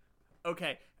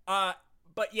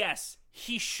 But yes,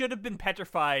 he should have been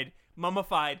petrified,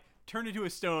 mummified, turned into a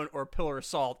stone or a pillar of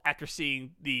salt after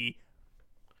seeing the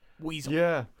weasel.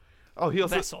 Yeah. Oh, he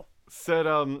also vessel. Said,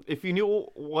 if you knew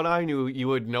what I knew, you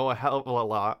would know a hell of a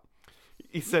lot.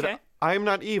 He said, Okay. I am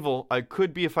not evil. I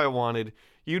could be if I wanted.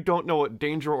 You don't know what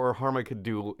danger or harm I could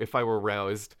do if I were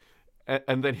roused.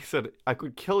 And then he said, I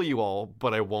could kill you all,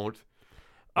 but I won't.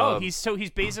 Oh,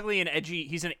 he's basically an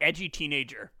edgy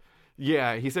teenager.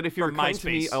 Yeah, he said, if you are kind to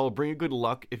me, MySpace. I will bring you good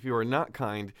luck. If you are not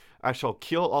kind, I shall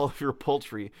kill all of your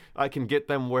poultry. I can get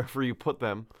them wherever you put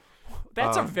them.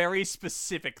 That's a very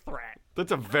specific threat.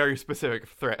 That's a very specific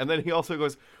threat. And then he also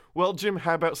goes, well, Jim,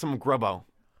 how about some grubbo?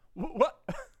 What?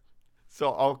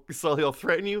 So he'll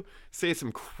threaten you, say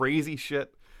some crazy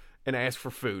shit, and ask for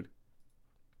food.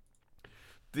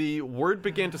 The word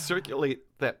began to circulate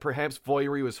that perhaps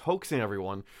Voyery was hoaxing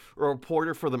everyone. A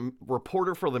reporter for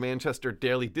the Manchester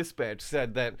Daily Dispatch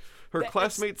said that her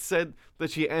classmates said that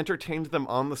she entertained them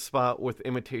on the spot with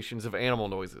imitations of animal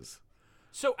noises.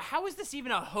 So how is this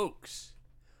even a hoax?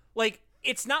 Like,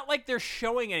 it's not like they're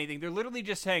showing anything. They're literally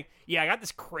just saying, yeah, I got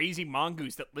this crazy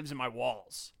mongoose that lives in my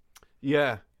walls.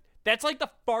 Yeah. That's like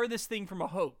the farthest thing from a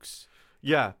hoax.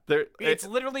 Yeah. It's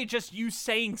literally just you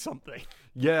saying something.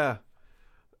 Yeah.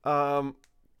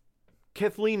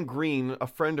 Kathleen Green, a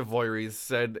friend of Voyery's,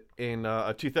 said in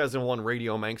a 2001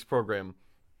 Radio Manx program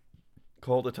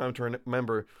called A Time to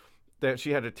Remember that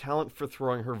she had a talent for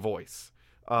throwing her voice.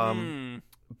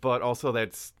 But also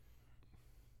that's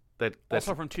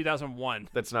also from 2001.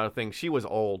 That's not a thing. She was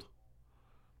old.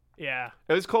 Yeah.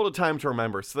 It was called A Time to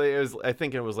Remember. So I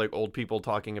think it was like old people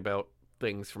talking about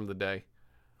things from the day.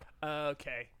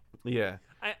 Okay. Yeah.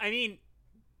 I mean,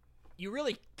 you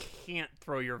really can't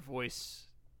throw your voice.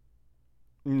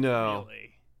 No.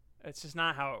 Really. It's just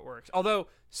not how it works. Although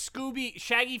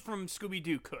Shaggy from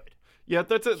Scooby-Doo could. Yeah,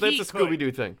 that's a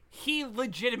Scooby-Doo thing. He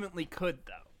legitimately could,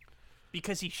 though.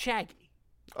 Because he's Shaggy.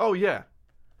 Oh, yeah.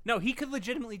 No, he could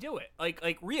legitimately do it.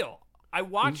 Like real. I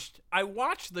watched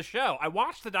the show. I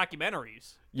watched the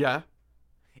documentaries. Yeah.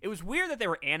 It was weird that they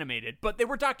were animated, but they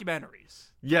were documentaries.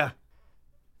 Yeah.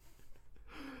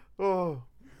 Oh.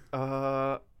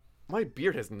 My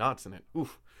beard has knots in it.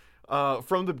 Oof.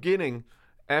 From the beginning,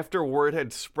 after word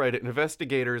had spread,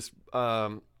 investigators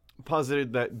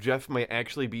posited that Jeff may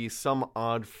actually be some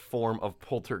odd form of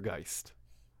poltergeist.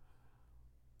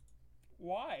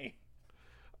 Why?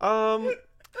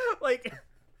 Like,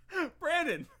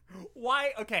 Brandon,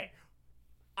 why? Okay.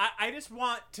 I just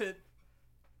want to.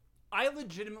 I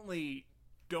legitimately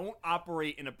don't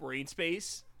operate in a brain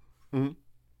space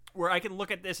where I can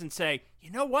look at this and say,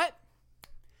 you know what?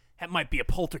 That might be a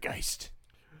poltergeist.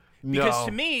 Because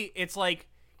to me, it's like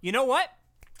you know what?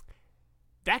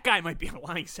 That guy might be a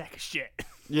lying sack of shit.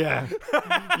 Yeah.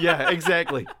 Yeah,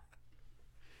 exactly.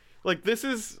 Like, this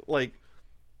is, like,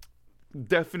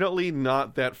 definitely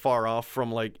not that far off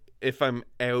from, like, if I'm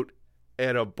out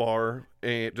at a bar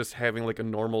and just having, like, a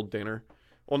normal dinner.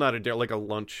 Well, not a dinner, like a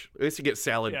lunch. I used to get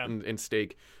salad and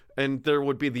steak. And there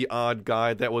would be the odd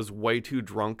guy that was way too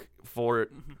drunk for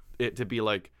it to be,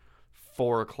 like,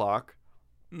 4 o'clock.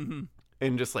 Mm-hmm.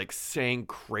 And just, like, saying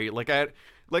crazy. Like,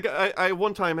 I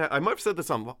one time, I might have said this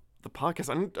on the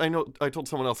podcast. I know I told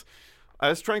someone else. I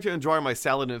was trying to enjoy my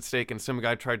salad and steak, and some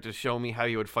guy tried to show me how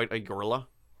you would fight a gorilla.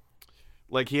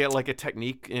 Like, he had, like, a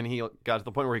technique, and he got to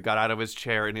the point where he got out of his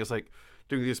chair, and he was, like,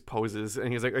 doing these poses, and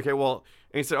he was like, okay, well,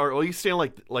 and he said, all right, well, you stand,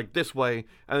 like this way,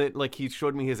 and then, like, he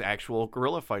showed me his actual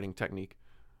gorilla fighting technique.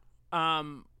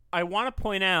 I want to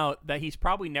point out that he's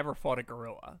probably never fought a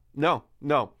gorilla. No.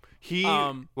 He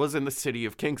was in the city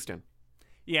of Kingston.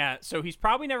 Yeah, so he's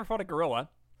probably never fought a gorilla.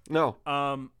 No.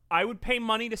 I would pay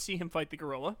money to see him fight the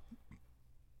gorilla.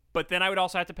 But then I would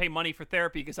also have to pay money for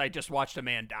therapy because I just watched a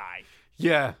man die.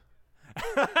 Yeah.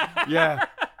 Yeah.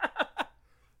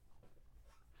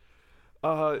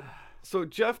 So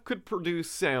Jeff could produce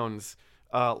sounds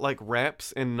like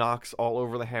raps and knocks all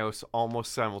over the house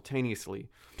almost simultaneously.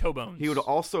 Toe bones. He would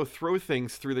also throw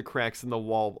things through the cracks in the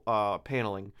wall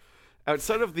paneling.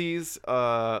 Outside of these, these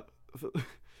are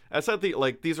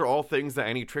all things that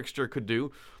any trickster could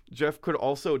do. Jeff could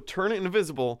also turn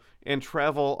invisible and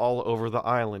travel all over the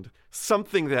island.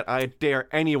 Something that I dare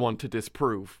anyone to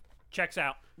disprove. Checks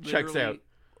out.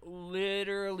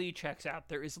 Literally checks out.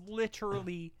 There is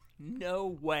literally no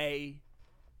way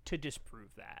to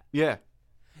disprove that. Yeah.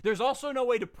 There's also no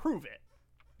way to prove it.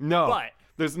 No. But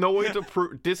there's no way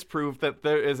to disprove that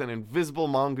there is an invisible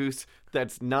mongoose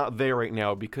that's not there right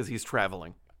now because he's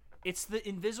traveling. It's the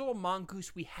invisible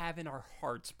mongoose we have in our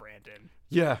hearts, Brandon.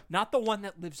 Yeah. Not the one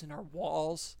that lives in our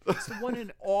walls. It's the one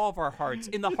in all of our hearts,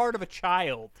 in the heart of a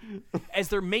child, as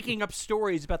they're making up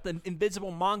stories about the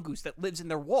invisible mongoose that lives in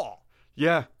their wall.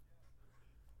 Yeah.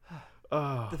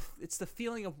 It's the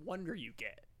feeling of wonder you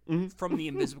get from the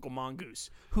invisible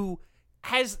mongoose, who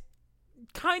has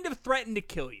kind of threatened to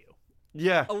kill you.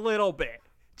 Yeah. A little bit.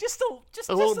 Just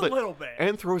a little bit.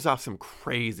 And throws off some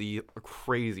crazy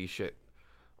shit.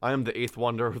 I am the eighth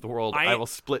wonder of the world. I will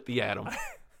split the atom.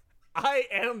 I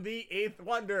am the eighth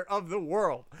wonder of the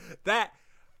world. That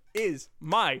is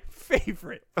my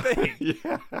favorite thing.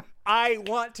 Yeah. I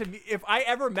want to be, if I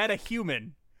ever met a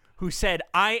human who said,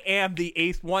 I am the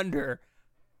eighth wonder,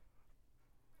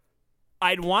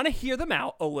 I'd want to hear them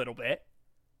out a little bit,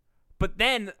 but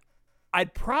then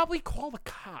I'd probably call the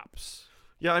cops.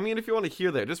 Yeah, I mean, if you want to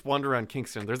hear that, just wander around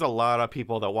Kingston. There's a lot of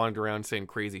people that wander around saying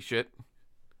crazy shit.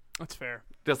 That's fair.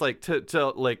 Just like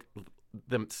to like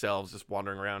themselves, just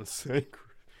wandering around saying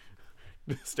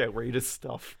just outrageous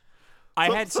stuff.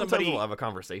 Sometimes we'll have a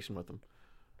conversation with them.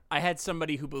 I had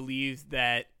somebody who believed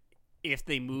that if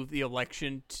they moved the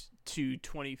election to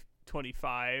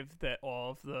 2025, that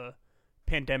all of the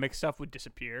pandemic stuff would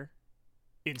disappear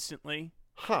instantly.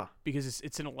 Huh? Because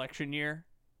it's an election year,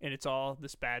 and it's all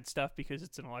this bad stuff because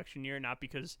it's an election year, not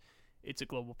because it's a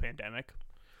global pandemic.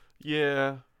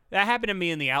 Yeah. That happened to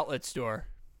me in the outlet store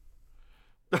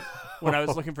when I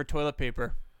was looking for toilet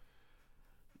paper.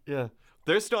 Yeah.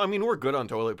 There's still, I mean, we're good on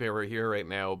toilet paper here right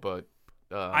now, but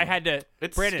I had to.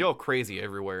 It's Brandon, still crazy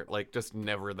everywhere. Like, just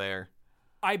never there.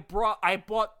 I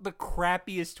bought the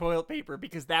crappiest toilet paper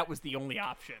because that was the only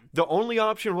option. The only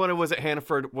option when it was at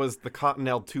Hannaford was the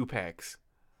Cottonelle 2-packs.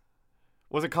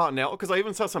 Was it Cottonelle? Because I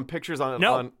even saw some pictures on...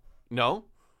 No. No?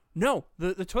 No.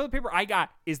 The toilet paper I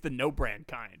got is the no-brand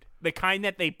kind. The kind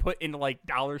that they put in, like,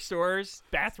 dollar stores,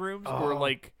 bathrooms, or,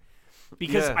 like...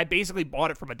 Because I basically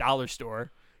bought it from a dollar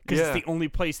store. Because it's the only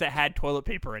place that had toilet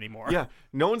paper anymore. Yeah.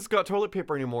 No one's got toilet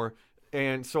paper anymore.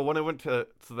 And so when I went to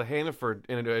the Hannaford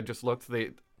and I just looked,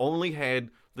 they only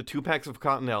had the 2-packs of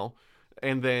Cottonelle.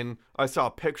 And then I saw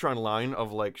a picture online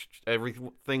of, like,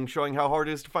 everything showing how hard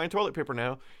it is to find toilet paper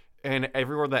now. And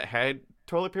everywhere that had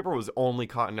toilet paper was only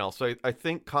Cottonelle. So I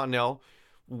think Cottonelle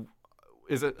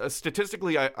is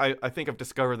statistically, I think I've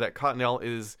discovered that Cottonelle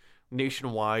is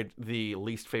nationwide the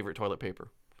least favorite toilet paper.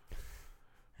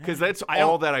 Because that's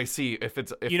all that I see if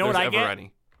there's ever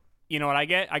any. You know what I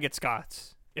get? I get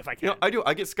Scott's if I can. You know, I do.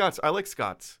 I get Scott's. I like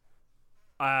Scott's.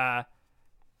 Not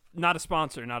a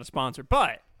sponsor.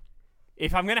 But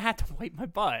if I'm going to have to wipe my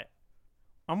butt,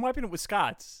 I'm wiping it with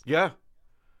Scott's. Yeah.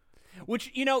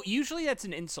 Which, usually that's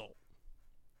an insult.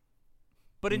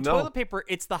 But in toilet paper,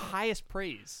 it's the highest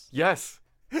praise. Yes.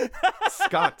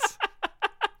 Scott's.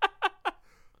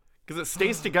 Because it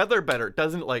stays together better. It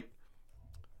doesn't, like...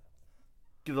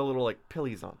 get the little like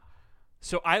pillies on.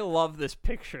 So I love this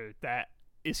picture that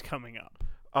is coming up.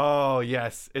 Oh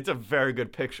yes, it's a very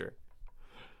good picture.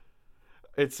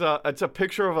 It's a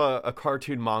picture of a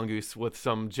cartoon mongoose with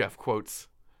some Jeff quotes.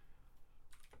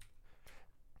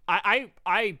 I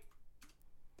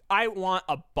want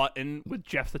a button with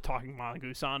Jeff the Talking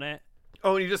Mongoose on it.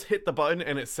 Oh, and you just hit the button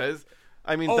and it says,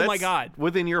 I mean, oh that's my God,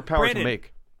 within your power Brandon, to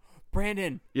make.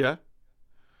 Brandon. Yeah.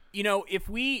 You know, if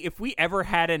we ever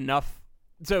had enough,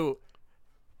 so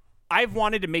I've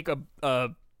wanted to make a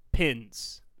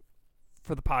pins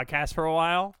for the podcast for a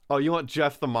while. Oh, you want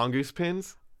Jeff the Mongoose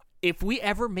pins? If we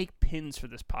ever make pins for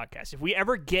this podcast, if we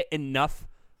ever get enough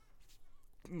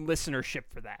listenership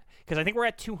for that, because I think we're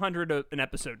at 200 an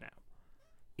episode now.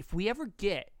 If we ever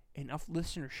get enough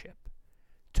listenership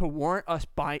to warrant us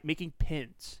by making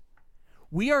pins,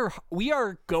 we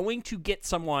are going to get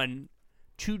someone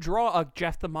to draw a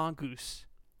Jeff the Mongoose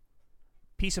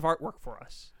piece of artwork for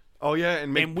us. Oh yeah,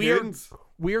 and make pins.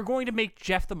 We are going to make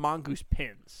Jeff the Mongoose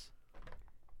pins.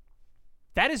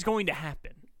 That is going to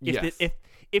happen. Yes.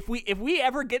 If we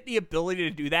ever get the ability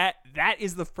to do that, that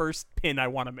is the first pin I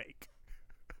want to make.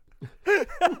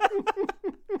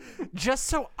 Just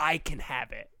so I can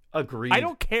have it. Agreed. I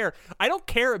don't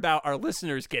care about our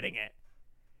listeners getting it.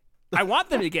 I want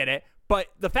them to get it, but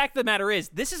the fact of the matter is,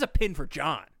 this is a pin for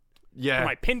John. Yeah. For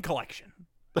my pin collection.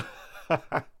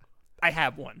 I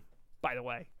have one, by the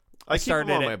way. I keep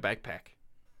them on my backpack.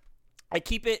 I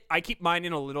keep mine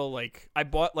in a little, like, I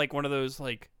bought like one of those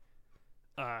like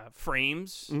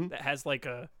frames that has like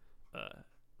a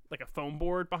foam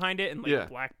board behind it and like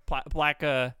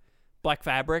black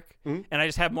fabric, and I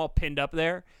just have them all pinned up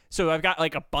there. So I've got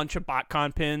like a bunch of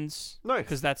BotCon pins. Nice,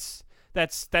 because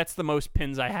that's the most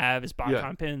pins I have is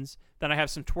BotCon pins. Then I have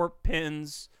some twerp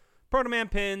pins, Proto-Man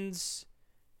pins,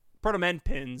 Proto-Men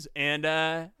pins, and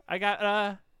I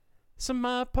got some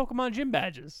Pokemon gym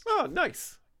badges. Oh,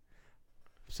 nice.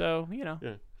 So, you know.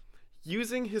 Yeah.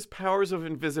 Using his powers of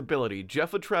invisibility,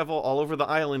 Jeff would travel all over the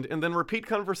island and then repeat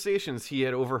conversations he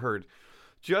had overheard.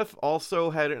 Jeff also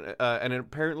had an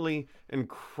apparently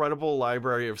incredible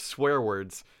library of swear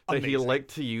words that he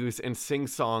liked to use and sing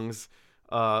songs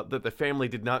that the family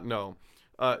did not know.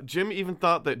 Jim even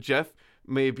thought that Jeff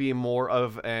may be more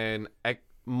than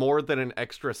an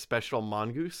extra special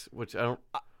mongoose, which I don't...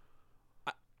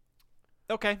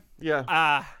 Okay.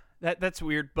 Yeah. That's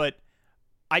weird, but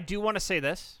I do want to say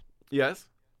this. Yes?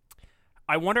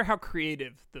 I wonder how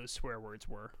creative those swear words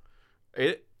were.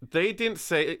 They didn't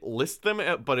list them,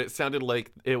 but it sounded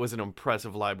like it was an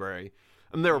impressive library.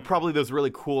 And there were probably those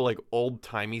really cool, like,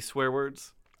 old-timey swear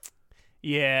words.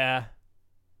 Yeah.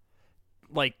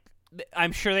 Like,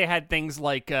 I'm sure they had things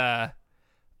like, oh,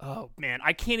 man,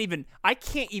 I can't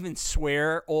even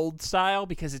swear old style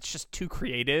because it's just too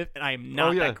creative, and I am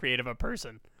not that creative a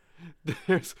person.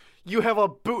 You have a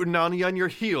bootanani on your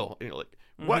heel. And you're like,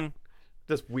 what?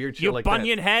 Just weird shit like that. You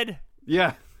bunion head?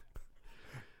 Yeah.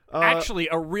 Actually,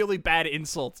 a really bad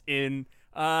insult in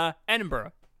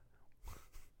Edinburgh.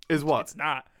 Is what? It's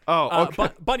not. Oh, okay.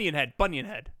 Bunyan head.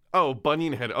 Oh,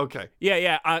 bunion head. Okay.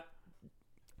 Yeah.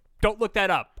 Don't look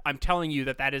that up. I'm telling you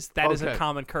that is a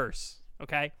common curse.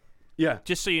 Okay. Yeah.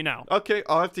 Just so you know. Okay,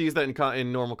 I'll have to use that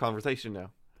in normal conversation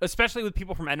now. Especially with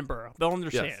people from Edinburgh, they'll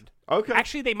understand. Yes. Okay.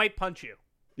 Actually, they might punch you.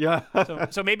 Yeah.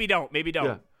 so maybe don't. Maybe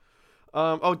don't.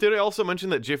 Yeah. Did I also mention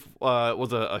that Jiff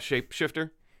was a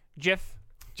shapeshifter? Jiff.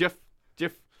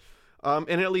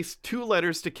 And at least 2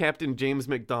 letters to Captain James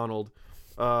McDonald,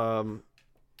 and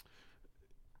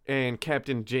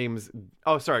Captain James.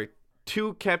 Oh, sorry.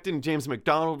 To Captain James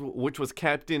McDonald, which was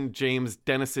Captain James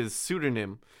Dennis's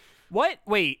pseudonym. What?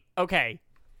 Wait. Okay.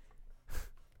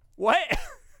 What?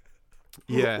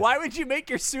 Yeah. Why would you make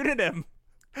your pseudonym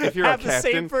if you're have a the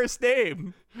captain? same first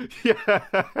name? Yeah.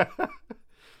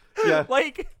 Yeah.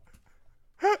 Like.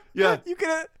 Yeah. You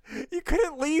could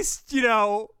at least,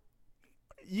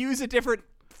 use a different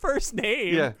first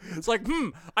name. Yeah. It's like,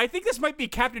 I think this might be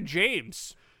Captain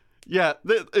James. Yeah,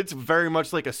 it's very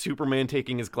much like a Superman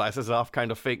taking his glasses off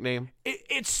kind of fake name.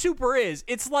 It super is.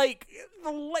 It's like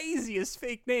the laziest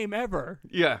fake name ever.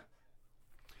 Yeah.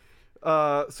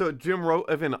 So Jim wrote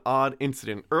of an odd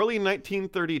incident. Early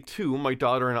 1932, my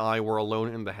daughter and I were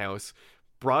alone in the house,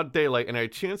 broad daylight, and I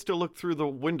chanced to look through the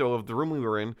window of the room we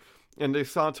were in, and I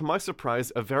saw, to my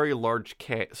surprise, a very large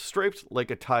cat, striped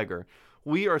like a tiger.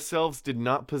 We ourselves did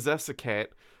not possess a cat,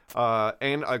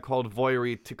 and I called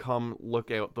Voiry to come look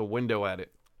out the window at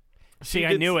it. See,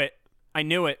 I knew it. You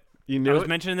knew it? I was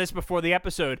mentioning this before the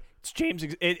episode. It's James.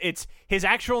 It's his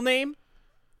actual name,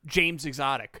 James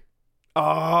Exotic.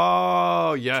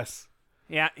 Oh, yes.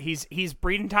 Yeah, he's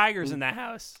breeding tigers in that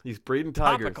house. He's breeding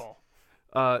tigers. Topical.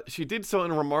 She did so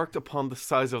and remarked upon the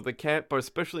size of the cat, but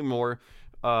especially more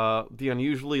the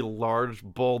unusually large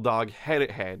bulldog head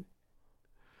it had.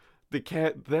 The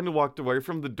cat then walked away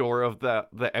from the door of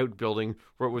the outbuilding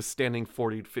where it was standing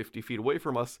 40 to 50 feet away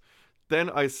from us. Then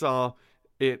I saw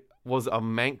it was a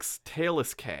Manx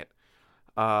tailless cat.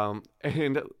 I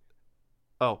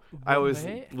was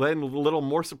then a little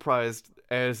more surprised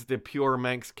as the pure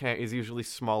Manx cat is usually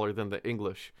smaller than the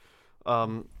English.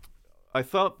 I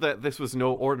thought that this was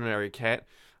no ordinary cat.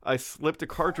 I slipped a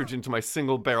cartridge into my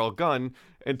single barrel gun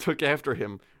and took after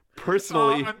him.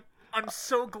 Personally... I'm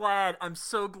so glad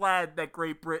that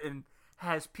Great Britain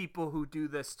has people who do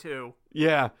this too.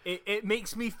 Yeah. It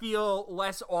makes me feel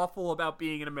less awful about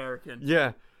being an American.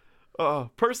 Yeah.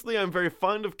 Personally, I'm very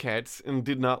fond of cats and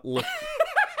did not look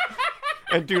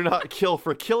and do not kill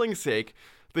for killing's sake.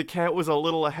 The cat was a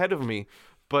little ahead of me,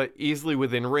 but easily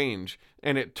within range,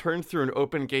 and it turned through an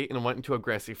open gate and went into a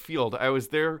grassy field. I was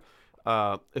there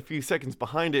a few seconds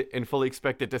behind it and fully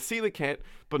expected to see the cat,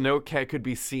 but no cat could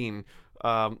be seen.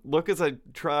 Look, as I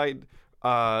tried,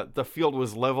 the field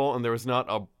was level and there was not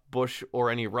a bush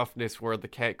or any roughness where the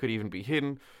cat could even be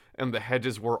hidden, and the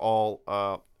hedges were all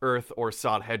earth or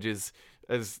sod hedges,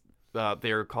 as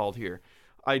they are called here.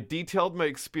 I detailed my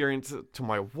experience to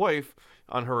my wife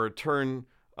on her return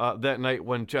that night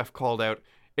when Jeff called out,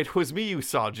 "It was me you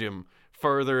saw, Jim."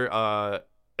 Further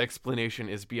explanation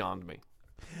is beyond me.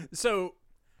 So,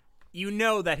 you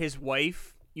know that his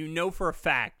wife, you know for a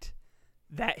fact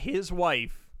that his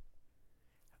wife,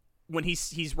 when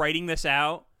he's writing this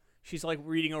out, she's like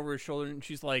reading over his shoulder and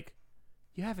she's like,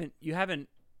 you haven't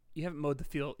mowed the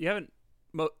field. You haven't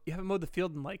mowed the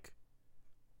field in like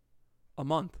a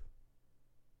month.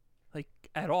 Like,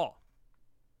 at all.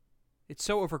 It's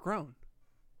so overgrown.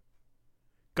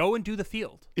 Go and do the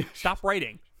field. Stop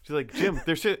writing. She's like, Jim,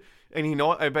 there's shit. And you know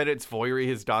what? I bet it's Voyery,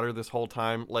 his daughter, this whole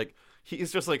time. Like,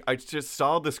 he's just like, I just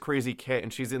saw this crazy cat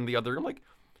and she's in the other room. Like,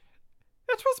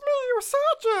 it was me you saw,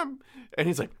 Jim. And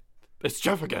he's like, it's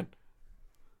Jeff again.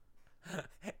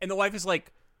 And the wife is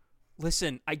like,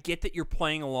 listen, I get that you're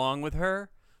playing along with her,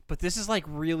 but this is like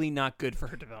really not good for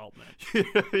her development.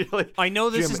 Like, I know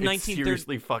this Jim, is 1930.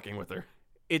 Seriously fucking with her.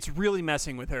 It's really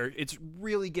messing with her. It's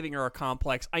really giving her a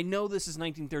complex. I know this is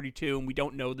 1932 and we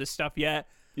don't know this stuff yet.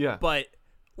 Yeah. But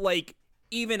like,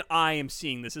 even I am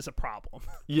seeing this as a problem.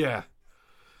 Yeah.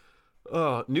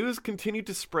 News continued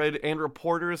to spread, and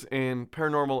reporters and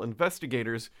paranormal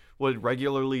investigators would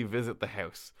regularly visit the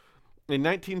house. In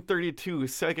 1932,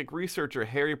 psychic researcher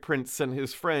Harry Prince sent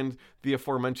his friend, the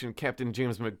aforementioned Captain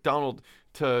James MacDonald,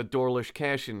 to Dawlish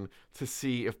Cashin to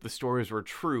see if the stories were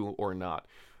true or not.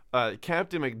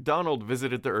 Captain MacDonald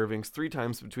visited the Irvings 3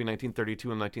 times between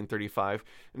 1932 and 1935,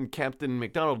 and Captain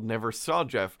MacDonald never saw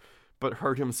Jeff, but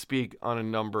heard him speak on a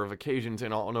number of occasions,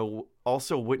 and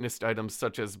also witnessed items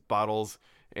such as bottles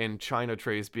and china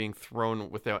trays being thrown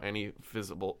without any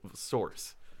visible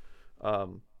source.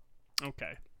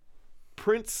 Okay.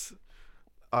 Price,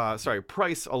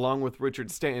 along with Richard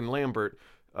Stanton Lambert,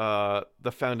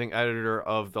 the founding editor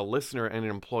of The Listener and an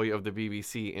employee of the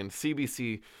BBC and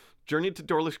CBC, journeyed to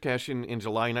Dawlish Cashin in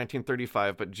July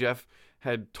 1935, but Jeff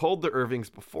had told the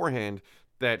Irvings beforehand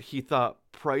that he thought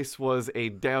Price was a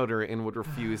doubter and would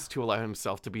refuse to allow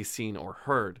himself to be seen or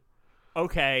heard.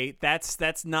 Okay,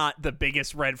 that's not the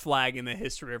biggest red flag in the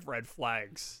history of red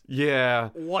flags. Yeah.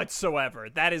 Whatsoever.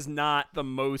 That is not the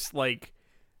most, like...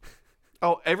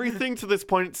 Oh, everything to this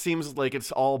point seems like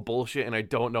it's all bullshit, and I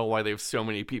don't know why they have so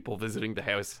many people visiting the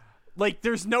house. Like,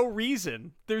 there's no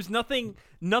reason. There's nothing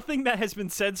that has been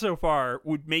said so far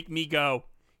would make me go,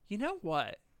 you know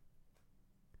what?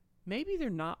 Maybe they're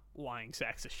not lying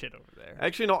sacks of shit over there.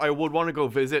 Actually, no, I would want to go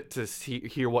visit to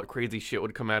hear what crazy shit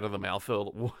would come out of the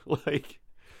Malfield. Like,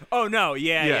 oh no,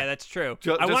 yeah, that's true.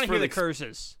 I want to hear the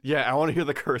curses. Yeah, I want to hear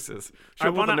the curses. I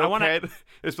want to.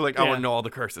 It's like, I want to know all the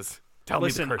curses. Tell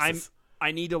me the curses.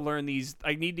 I need to learn these.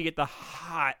 I need to get the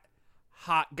hot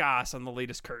goss on the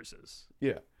latest curses.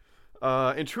 Yeah.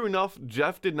 And true enough,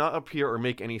 Jeff did not appear or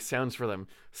make any sounds for them,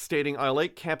 stating, I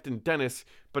like Captain Dennis,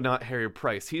 but not Harry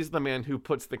Price. He's the man who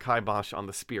puts the kibosh on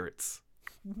the spirits.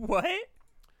 What?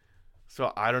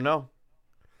 So, I don't know.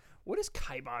 What does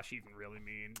kibosh even really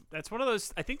mean? That's one of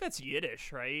those, I think that's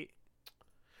Yiddish, right?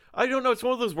 I don't know. It's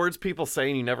one of those words people say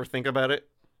and you never think about it.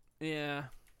 Yeah.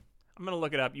 I'm going to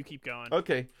look it up. You keep going.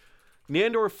 Okay.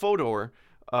 Nandor Fodor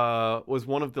was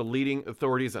one of the leading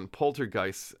authorities on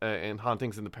poltergeists and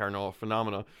hauntings in the paranormal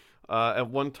phenomena. At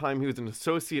one time, he was an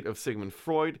associate of Sigmund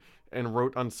Freud and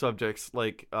wrote on subjects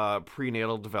like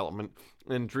prenatal development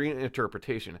and dream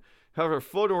interpretation. However,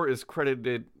 Fodor is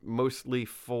credited mostly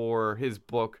for his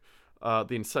book,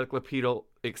 The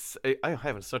I'm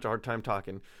having such a hard time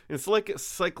talking.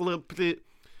 Encyclopedia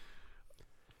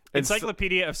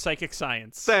of Psychic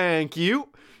Science. Thank you.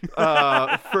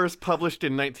 First published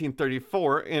in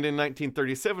 1934, and in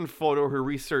 1937, Fodor, who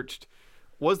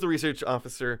was the research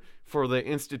officer for the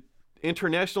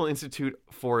International Institute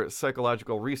for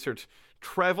Psychological Research,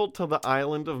 traveled to the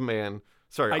Isle of Man.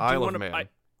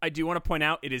 I do want to point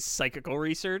out it is psychical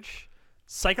research.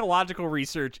 Psychological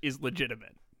research is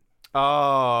legitimate.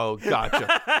 Oh,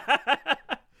 gotcha.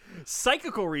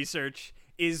 Psychical research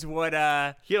is what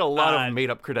he had a lot of made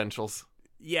up credentials.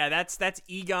 Yeah, that's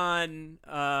Egon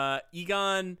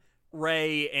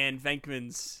Ray and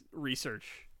Venkman's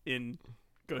research in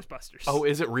Ghostbusters. Oh,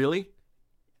 is it really?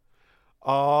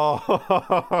 Oh.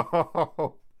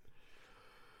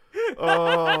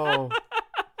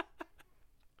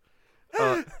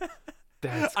 That's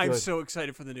good. I'm so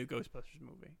excited for the new Ghostbusters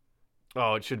movie.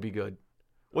 Oh, it should be good.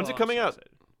 When's it coming out?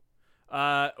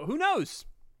 Who knows?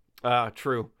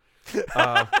 True.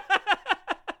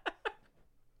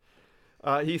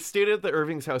 He stayed at the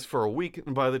Irving's house for a week,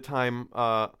 and by the time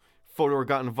Fodor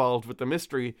got involved with the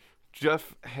mystery,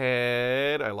 Jeff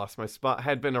had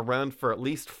been around for at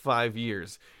least 5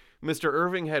 years. Mr.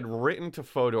 Irving had written to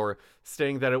Fodor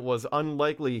stating that it was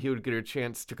unlikely he would get a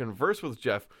chance to converse with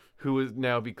Jeff, who has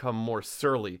now become more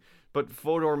surly. But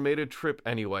Fodor made a trip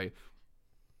anyway,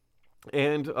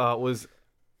 and was.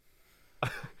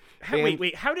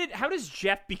 Wait. How does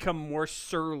Jeff become more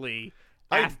surly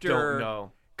after? I don't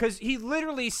know. Because he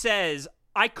literally says,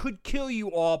 "I could kill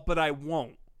you all, but I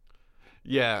won't."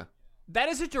 Yeah. That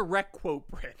is a direct quote,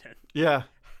 Brandon. Yeah.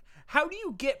 How do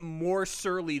you get more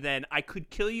surly than "I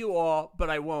could kill you all, but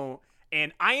I won't,"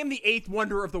 and "I am the eighth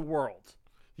wonder of the world"?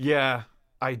 Yeah,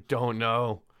 I don't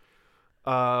know.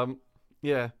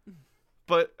 Yeah.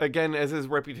 But again, as his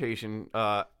reputation,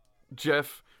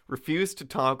 Jeff refused to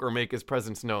talk or make his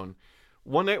presence known.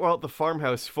 One night while at the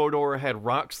farmhouse, Fodor had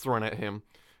rocks thrown at him.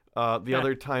 The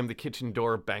other time, the kitchen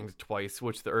door banged twice,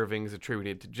 which the Irvings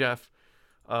attributed to Jeff.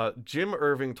 Jim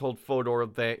Irving told Fodor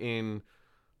that in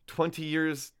 20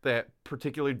 years, that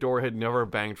particular door had never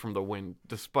banged from the wind.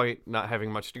 Despite not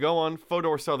having much to go on,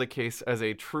 Fodor saw the case as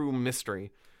a true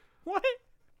mystery. What?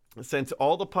 Since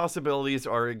all the possibilities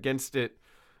are against it,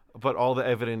 but all the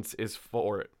evidence is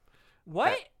for it.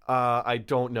 What? I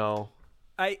don't know.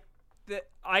 I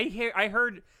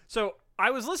heard. So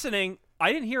I was listening.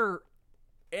 I didn't hear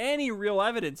any real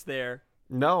evidence there.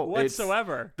 No,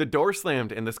 whatsoever. The door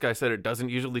slammed, and this guy said it doesn't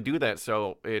usually do that,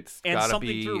 so it's gotta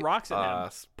be threw rocks at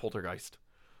him. Poltergeist.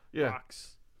 Yeah.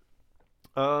 Rocks.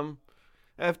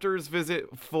 After his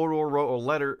visit, Fodor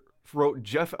wrote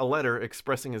Jeff a letter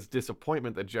expressing his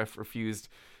disappointment that Jeff refused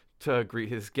to greet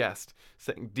his guest,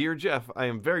 saying, "Dear Jeff, I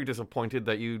am very disappointed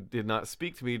that you did not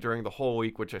speak to me during the whole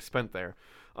week which I spent there.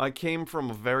 I came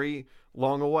from a very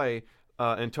long way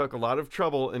and took a lot of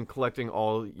trouble in collecting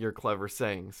all your clever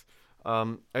sayings.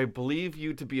 I believe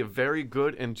you to be a very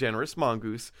good and generous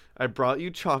mongoose. I brought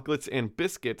you chocolates and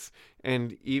biscuits,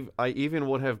 and I even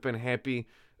would have been happy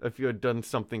if you had done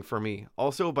something for me."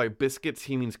 Also, by biscuits,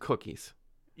 he means cookies.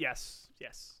 Yes.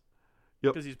 Yep.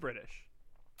 Because he's British.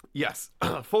 Yes.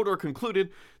 Fodor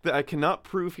concluded that I cannot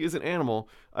prove he is an animal.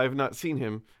 I have not seen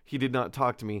him. He did not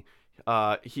talk to me.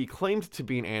 He claimed to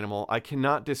be an animal. I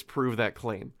cannot disprove that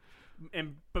claim.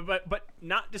 But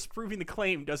not disproving the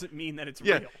claim doesn't mean that it's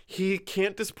real. Yeah, he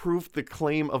can't disprove the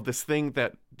claim of this thing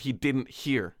that he didn't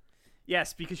hear.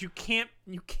 Yes, because you can't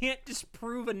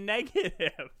disprove a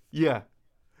negative. Yeah.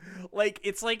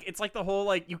 It's like the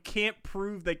whole you can't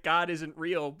prove that God isn't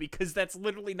real, because that's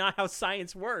literally not how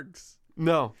science works.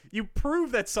 No. You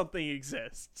prove that something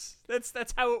exists.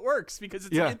 That's how it works, because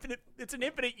it's an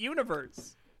infinite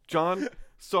universe. John,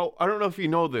 so I don't know if you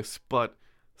know this, but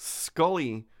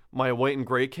Scully, my white and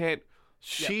gray cat,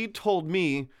 she told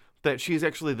me that she's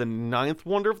actually the 9th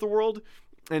wonder of the world,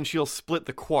 and she'll split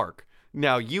the quark.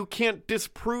 Now, you can't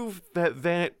disprove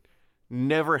that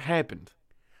never happened.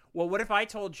 Well, what if I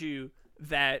told you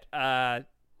that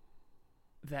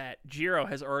that Jiro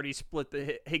has already split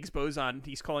the Higgs boson?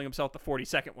 He's calling himself the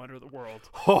 42nd wonder of the world.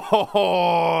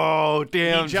 Oh,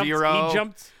 damn, Jiro. He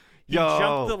jumped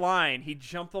the line. He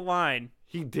jumped the line.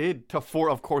 He did to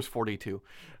 42.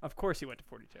 Of course he went to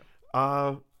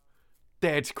 42.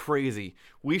 That's crazy.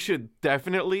 We should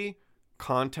definitely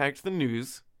contact the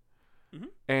news. Mm-hmm.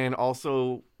 And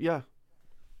also, yeah.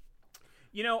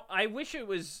 I wish it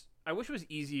was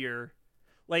easier.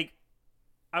 I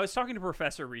was talking to a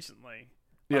professor recently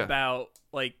about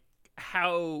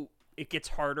how it gets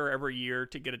harder every year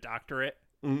to get a doctorate.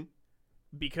 Mm-hmm.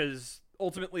 Because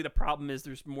ultimately the problem is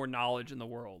there's more knowledge in the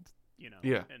world,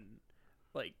 Yeah. And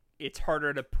it's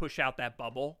harder to push out that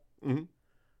bubble.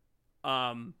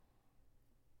 Mm-hmm.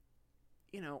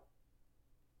 You know,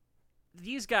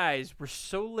 these guys were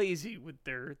so lazy with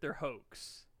their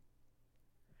hoax.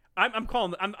 I'm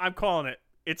calling it.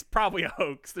 It's probably a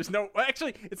hoax.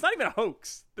 Actually, it's not even a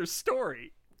hoax. There's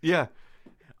story. Yeah.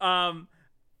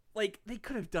 Like, they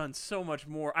could have done so much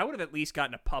more. I would have at least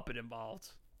gotten a puppet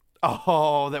involved.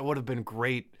 Oh, that would have been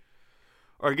great.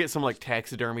 Or get some, like,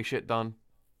 taxidermy shit done.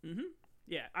 Mm-hmm.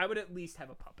 Yeah, I would at least have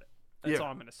a puppet. That's all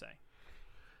I'm going to say.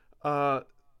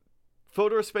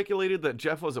 Fodor speculated that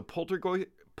Jeff was a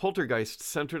poltergeist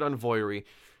centered on voyeury.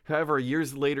 However,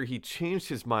 years later, he changed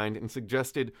his mind and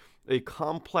suggested a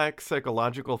complex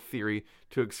psychological theory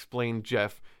to explain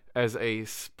Jeff as a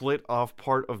split-off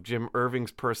part of Jim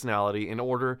Irving's personality in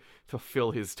order to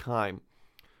fill his time.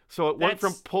 So it went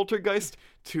from poltergeist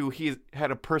to he had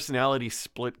a personality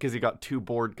split because he got too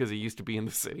bored because he used to be in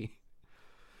the city.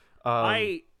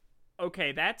 Okay,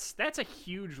 that's a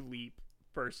huge leap,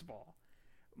 first of all.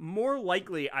 More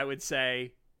likely, I would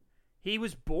say, he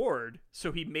was bored,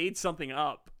 so he made something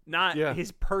up, not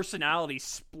his personality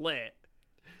split.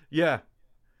 Yeah.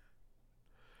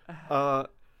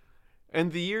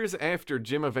 And the years after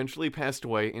Jim eventually passed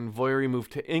away and Voyery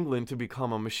moved to England to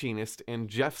become a machinist, and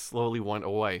Jeff slowly went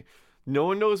away. No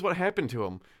one knows what happened to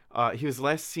him. He was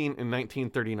last seen in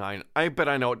 1939. I bet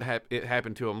I know what it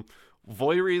happened to him.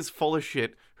 Voyery is full of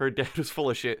shit. Her dad was full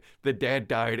of shit. The dad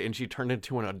died, and she turned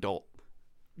into an adult.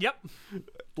 Yep.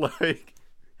 Like,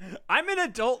 I'm an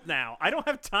adult now. I don't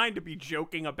have time to be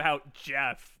joking about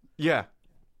Jeff. Yeah.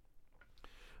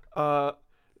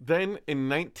 Then in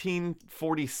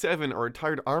 1947, a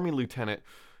retired Army lieutenant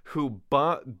who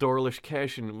bought Dorlish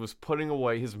Cashin was putting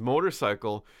away his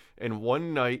motorcycle, and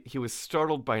one night he was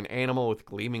startled by an animal with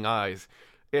gleaming eyes.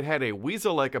 It had a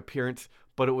weasel-like appearance,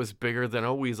 but it was bigger than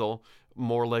a weasel,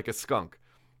 more like a skunk.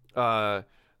 Graham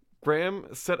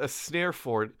set a snare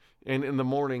for it, and in the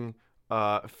morning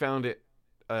found it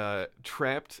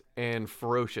trapped and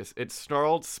ferocious. It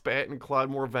snarled, spat, and clawed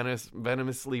more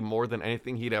venomously more than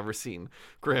anything he'd ever seen.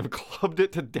 Graham clubbed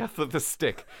it to death with a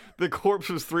stick. The corpse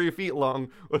was 3 feet long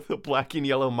with a black and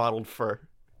yellow mottled fur.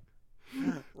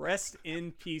 Rest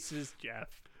in pieces,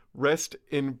 Jeff. Rest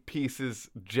in pieces,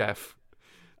 Jeff.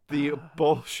 The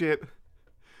bullshit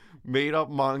made-up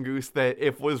mongoose that,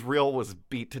 if was real, was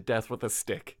beat to death with a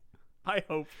stick. I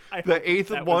hope the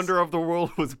eighth wonder of the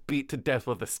world was beat to death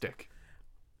with a stick.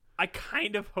 I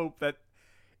kind of hope that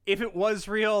if it was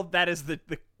real, that is the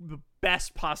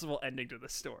best possible ending to the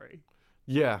story.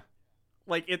 Yeah.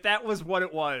 Like, if that was what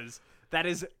it was, that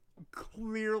is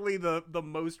clearly the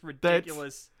most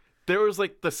ridiculous. There was,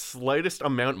 like, the slightest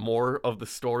amount more of the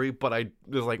story, but I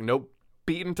was like, nope,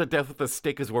 beaten to death with a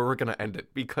stick is where we're going to end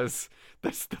it, because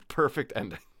that's the perfect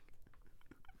ending.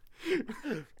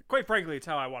 Quite frankly, it's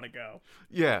how I want to go.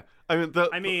 Yeah.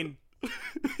 I mean...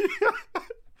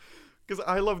 Because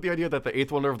I love the idea that the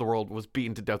eighth wonder of the world was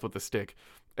beaten to death with a stick.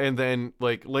 And then,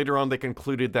 like, later on they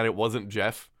concluded that it wasn't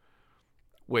Jeff.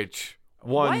 Which,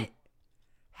 What?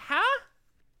 Huh?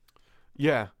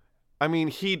 Yeah. I mean,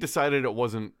 he decided it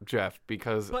wasn't Jeff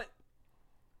because... But...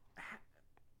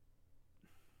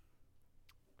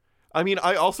 I mean,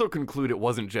 I also conclude it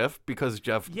wasn't Jeff because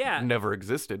Jeff never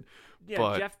existed. Yeah,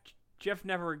 but... Jeff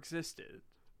never existed.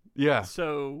 Yeah.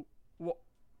 So...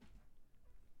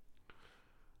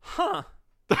 Huh.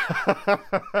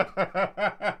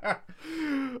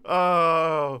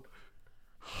 Oh.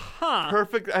 Huh.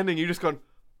 Perfect ending. You just going,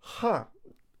 huh.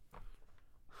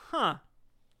 Huh.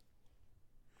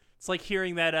 It's like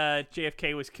hearing that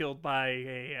JFK was killed by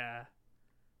a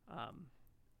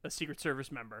Secret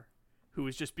Service member who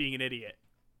was just being an idiot,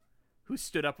 who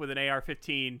stood up with an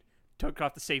AR-15, took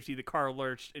off the safety, the car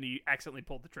lurched, and he accidentally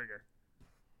pulled the trigger.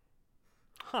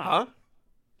 Huh?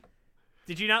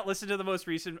 Did you not listen to the most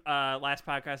recent last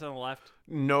podcast on the left?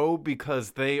 No,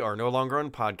 because they are no longer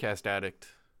on Podcast Addict.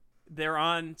 They're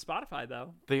on Spotify,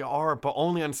 though. They are, but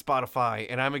only on Spotify,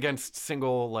 and I'm against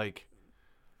single, like...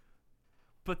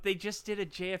 But they just did a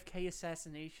JFK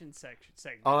assassination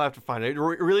segment. I'll have to find it.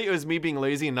 Really, it was me being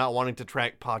lazy and not wanting to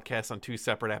track podcasts on 2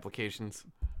 separate applications.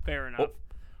 Fair enough.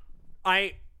 Oh.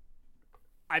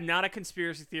 I'm not a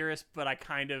conspiracy theorist, but I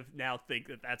kind of now think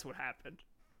that that's what happened.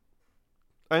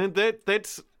 And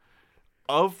that's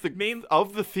of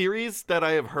the theories that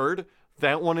I have heard,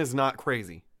 that one is not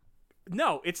crazy.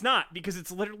 No, it's not, because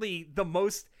it's literally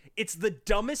it's the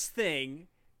dumbest thing.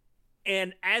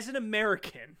 And as an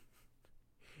American,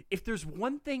 if there's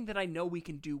one thing that I know we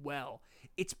can do well,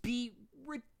 it's be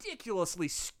ridiculously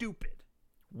stupid.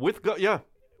 With guns. Yeah.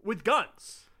 With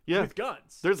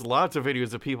guns. There's lots of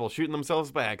videos of people shooting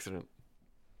themselves by accident.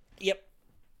 Yep.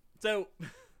 So,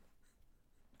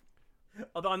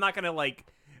 although I'm not gonna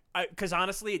because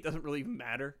honestly, it doesn't really even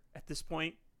matter at this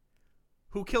point.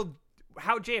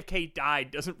 How JFK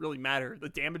died doesn't really matter. The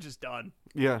damage is done.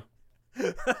 Yeah.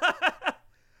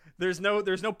 There's no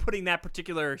putting that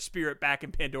particular spirit back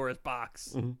in Pandora's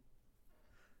box. Mm-hmm.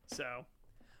 So,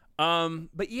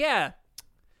 but yeah.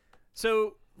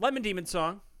 So, Lemon Demon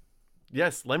song.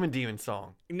 Yes, Lemon Demon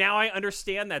song. Now I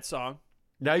understand that song.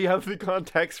 Now you have the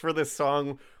context for this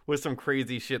song with some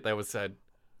crazy shit that was said.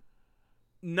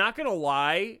 Not gonna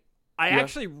lie, I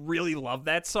actually really love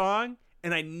that song,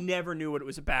 and I never knew what it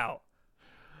was about.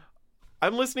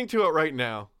 I'm listening to it right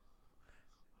now.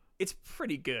 It's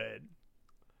pretty good.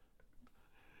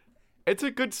 It's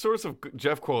a good source of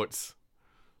Jeff quotes.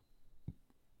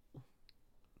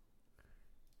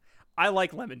 I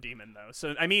like Lemon Demon, though.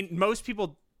 So, I mean, most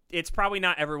people, it's probably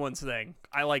not everyone's thing.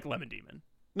 I like Lemon Demon.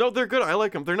 No, they're good. I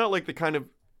like them. They're not like the kind of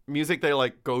music they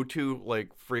like go to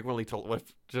like frequently to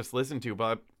just listen to,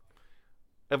 but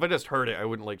if I just heard it, I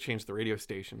wouldn't like change the radio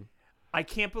station. I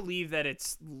can't believe that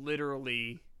it's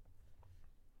literally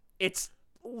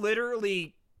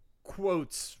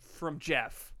quotes from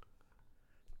Jeff.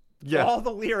 Yeah. All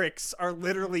the lyrics are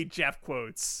literally Jeff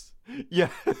quotes.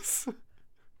 Yes.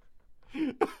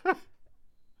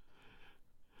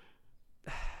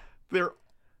 They're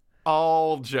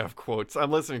all Jeff quotes.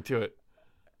 I'm listening to it.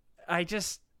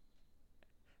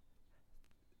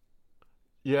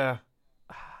 Yeah.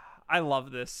 I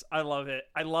love this. I love it.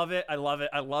 I love it. I love it.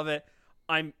 I love it.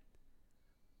 And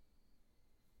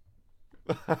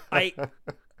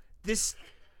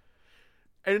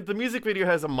the music video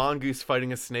has a mongoose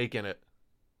fighting a snake in it.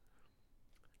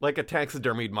 Like a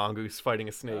taxidermied mongoose fighting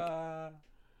a snake.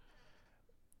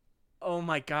 Oh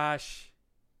my gosh.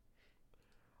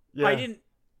 Yeah.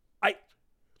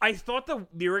 I thought the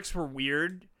lyrics were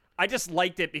weird. I just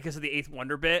liked it because of the Eighth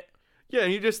Wonder bit. Yeah,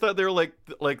 and you just thought they were like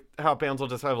how bands will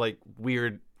just have like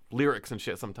weird lyrics and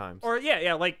shit sometimes. Or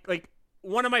yeah, like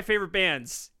one of my favorite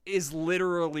bands is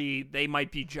literally They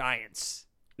Might Be Giants.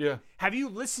 Yeah. Have you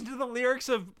listened to the lyrics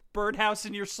of Birdhouse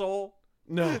in Your Soul?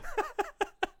 No.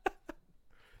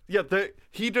 Yeah,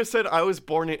 he just said I was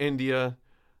born in India.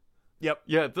 Yep.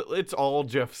 Yeah, it's all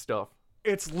Jeff stuff.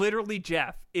 It's literally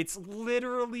Jeff. It's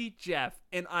literally Jeff,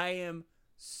 and I am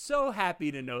so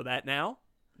happy to know that now.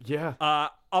 Yeah.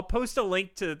 I'll post a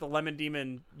link to the Lemon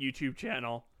Demon YouTube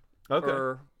channel.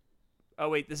 Okay. Oh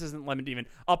wait, this isn't Lemon Demon.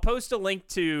 I'll post a link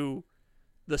to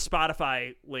the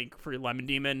Spotify link for Lemon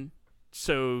Demon,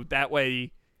 so that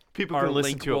way people can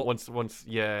listen to it once.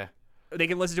 Yeah. They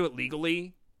can listen to it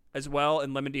legally as well,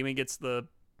 and Lemon Demon gets the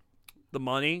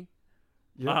money.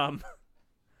 Yeah.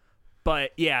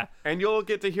 But yeah, and you'll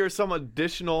get to hear some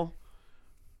additional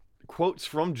quotes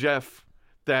from Jeff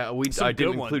that I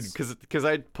didn't include because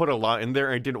I put a lot in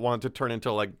there. I didn't want it to turn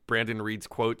into like Brandon Reed's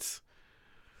quotes.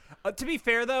 To be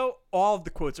fair though, all of the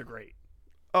quotes are great.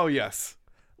 Oh yes,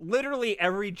 literally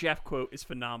every Jeff quote is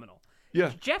phenomenal.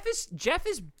 Yeah, Jeff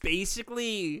is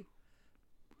basically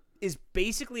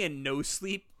a no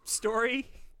sleep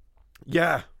story.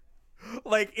 Yeah.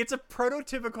 Like, it's a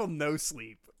prototypical no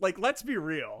sleep. Like, let's be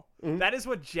real. Mm-hmm. That is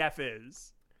what Jeff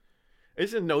is.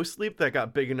 It's a no sleep that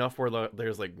got big enough where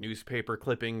there's like newspaper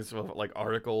clippings of like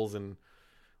articles and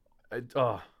and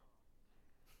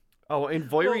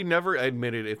Voirie never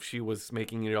admitted if she was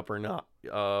making it up or not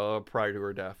prior to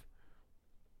her death.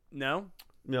 No,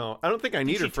 I don't think I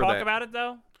need her for that. Did she talk about it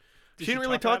though? She didn't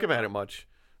really talk about it much.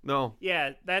 No.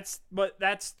 Yeah, that's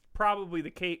probably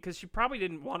the case because she probably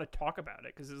didn't want to talk about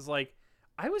it because it was like,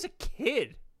 I was a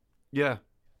kid. Yeah.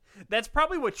 That's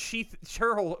probably what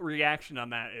her whole reaction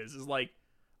on that is like,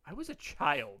 I was a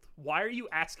child. Why are you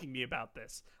asking me about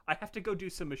this? I have to go do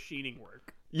some machining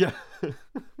work. Yeah.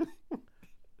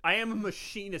 I am a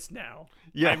machinist now.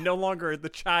 Yeah. I'm no longer the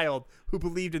child who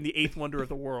believed in the eighth wonder of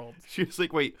the world. She was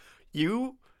like, wait,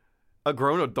 you, a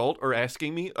grown adult, are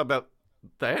asking me about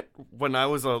that when I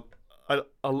was a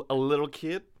little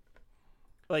kid?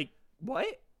 Like,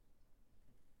 what?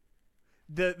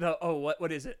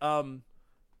 What is it?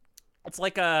 It's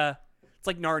like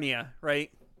Narnia,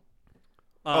 right?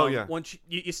 Oh yeah. Once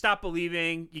you stop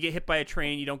believing, you get hit by a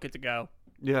train, you don't get to go.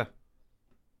 Yeah.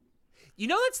 You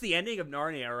know that's the ending of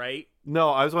Narnia, right? No,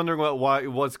 I was wondering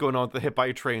what's going on with the hit by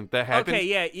a train. That happened?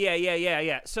 Okay,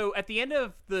 yeah. So at the end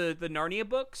of the Narnia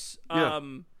books,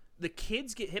 the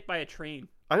kids get hit by a train.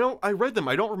 I read them.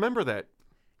 I don't remember that.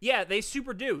 Yeah, they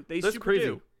super do. That's crazy.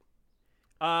 Do.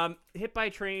 Hit by a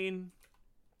train,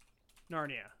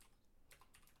 Narnia.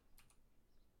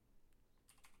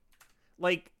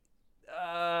 Like,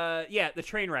 the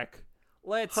train wreck.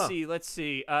 Let's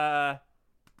see.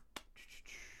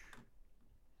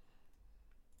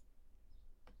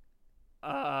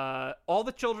 all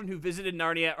the children who visited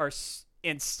Narnia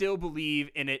and still believe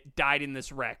in it died in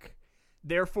this wreck,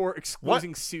 therefore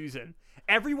excluding Susan.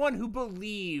 Everyone who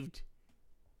believed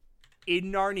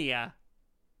in Narnia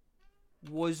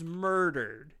was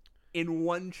murdered in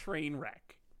one train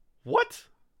wreck. What?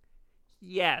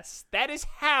 Yes, that is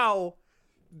how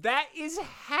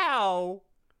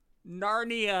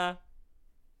Narnia,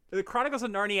 the Chronicles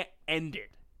of Narnia ended.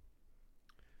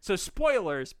 So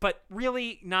spoilers, but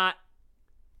really not.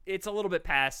 It's a little bit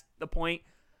past the point.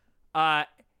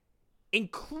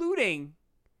 Including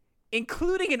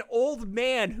an old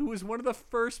man who was one of the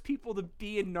first people to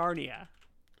be in Narnia.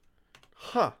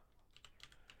 Huh.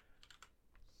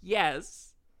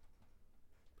 Yes.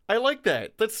 I like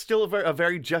that. That's still a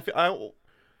very Jeff.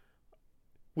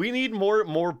 We need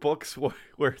more books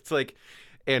where it's like,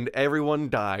 and everyone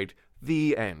died.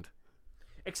 The end.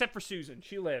 Except for Susan.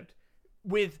 She lived.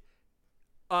 With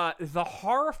the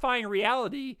horrifying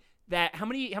reality that how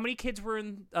many kids were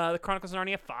in the Chronicles of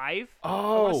Narnia? 5? Oh,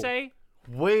 I want to say.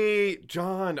 Wait,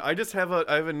 John. I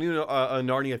have a new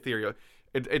Narnia theory.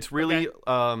 It's really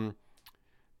okay.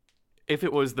 If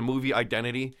it was the movie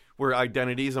Identity, where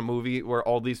Identity is a movie where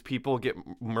all these people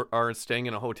are staying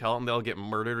in a hotel and they'll get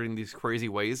murdered in these crazy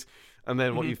ways, and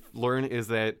then what you learn is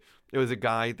that it was a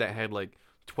guy that had like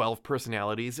 12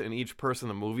 personalities, and each person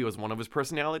in the movie was one of his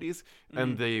personalities,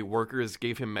 and the workers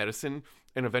gave him medicine,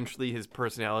 and eventually his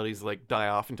personalities like die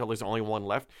off until there's only one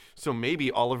left. So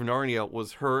maybe all of Narnia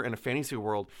was her in a fantasy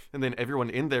world, and then everyone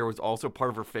in there was also part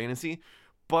of her fantasy.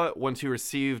 But once he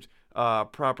received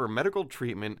proper medical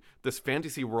treatment, this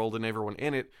fantasy world and everyone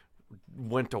in it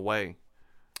went away.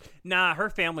 Nah, her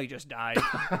family just died.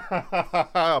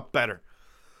 Better.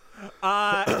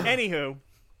 Anywho.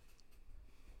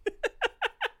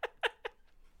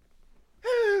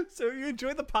 So you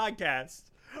enjoyed the podcast.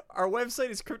 Our website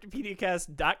is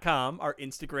cryptopediacast.com. Our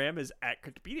Instagram is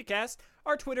 @cryptopediacast.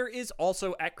 Our Twitter is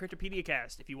also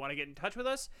 @cryptopediacast. If you want to get in touch with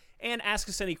us and ask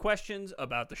us any questions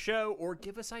about the show or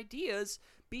give us ideas,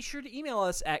 be sure to email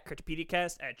us at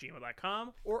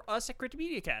cryptopediacast@gmail.com or us at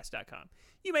cryptopediacast.com.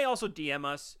 You may also DM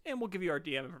us, and we'll give you our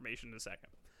DM information in a second.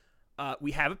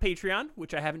 We have a Patreon,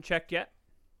 which I haven't checked yet,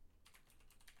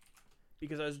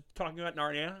 because I was talking about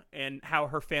Narnia and how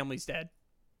her family's dead.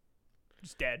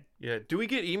 Just dead. Yeah. Do we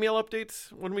get email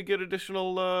updates when we get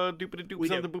additional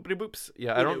doopity-doops on the boopity-boops?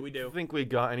 Yeah, I don't think we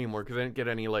got any more because I didn't get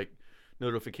any like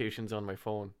notifications on my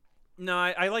phone. No,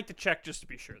 I like to check just to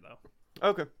be sure though.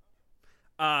 Okay.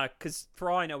 Because for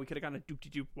all I know, we could have gotten a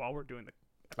doop-de-doop while we're doing the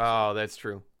episode. Oh, that's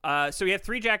true. So we have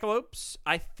 3 jackalopes.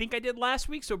 I think I did last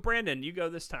week. So Brandon, you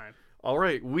go this time. All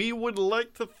right. We would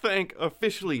like to thank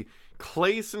officially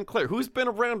Clay Sinclair, who's been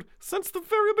around since the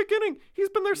very beginning. He's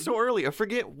been there so early. I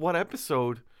forget what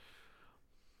episode,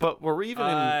 but we're even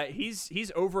in...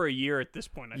 He's over a year at this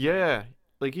point. I think.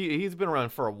 Like he's been around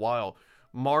for a while.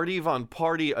 Marty Von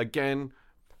Party, again.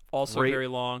 Also very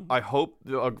long. I hope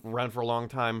around for a long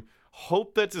time.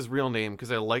 Hope that's his real name,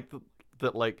 because I like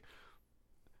that like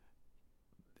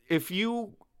if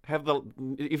your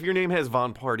name has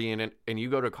Von Party in it and you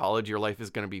go to college, your life is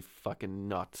going to be fucking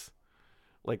nuts.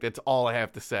 Like, that's all I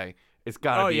have to say. It's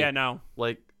gotta be. Oh, yeah, no.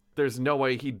 Like, there's no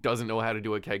way he doesn't know how to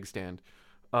do a keg stand.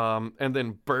 And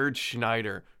then Bird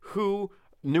Schneider, who,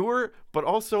 newer, but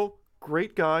also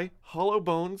great guy, Hollow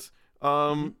Bones.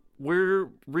 We're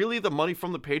really the money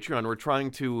from the Patreon. We're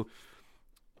trying to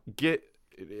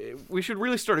we should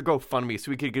really start a GoFundMe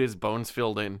so we could get his bones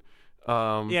filled in.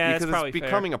 Yeah, because that's probably it's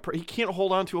becoming he can't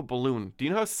hold on to a balloon. Do you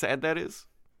know how sad that is?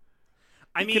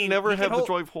 He can never have the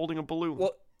joy of holding a balloon.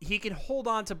 Well, he can hold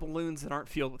on to balloons that aren't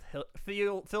filled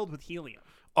with helium.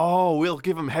 Oh, we'll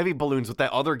give him heavy balloons with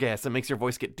that other gas that makes your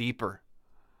voice get deeper.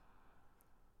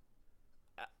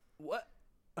 What?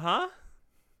 Huh?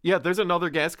 Yeah, there's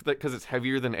another gas because it's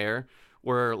heavier than air,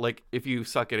 where like if you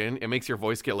suck it in, it makes your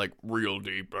voice get like real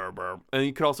deep. And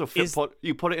you could also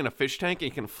put it in a fish tank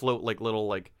and you can float like little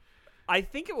like. I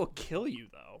think it will kill you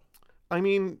though. I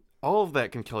mean, all of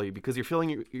that can kill you because you're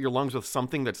filling your lungs with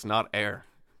something that's not air.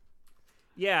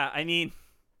 Yeah, I mean,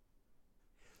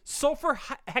 sulfur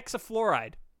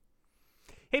hexafluoride.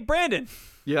 Hey, Brandon.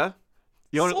 Yeah?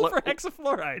 Sulfur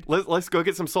hexafluoride. Let's go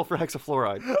get some sulfur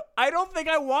hexafluoride. I don't think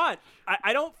I want.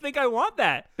 I don't think I want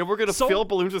that. And we're going to fill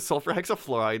balloons with sulfur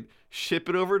hexafluoride, ship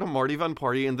it over to Marty Von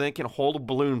Party, and then it can hold a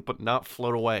balloon but not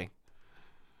float away.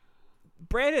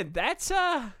 Brandon, that's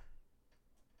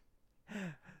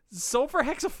sulfur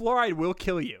hexafluoride will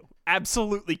kill you.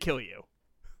 Absolutely kill you.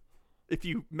 If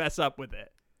you mess up with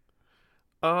it.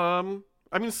 I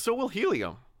mean, so will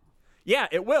helium. Yeah,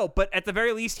 it will, but at the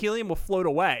very least, helium will float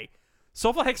away.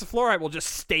 Sulfur hexafluoride will just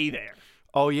stay there.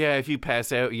 Oh yeah, if you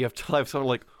pass out, you have to have someone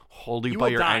like hold you by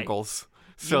your ankles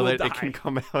so that it can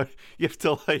come out. You have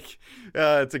to like.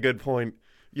 That's a good point.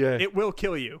 Yeah, it will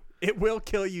kill you. It will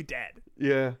kill you dead.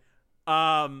 Yeah.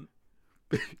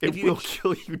 It will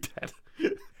kill you dead.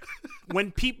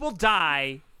 When people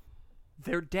die,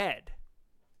 they're dead.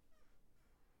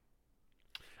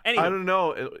 Anyway. I don't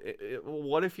know.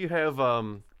 What if you have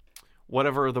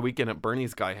whatever the Weekend at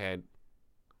Bernie's guy had?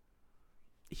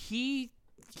 He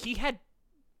had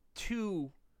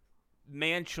 2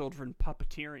 man-children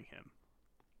puppeteering him.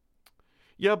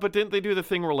 Yeah, but didn't they do the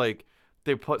thing where like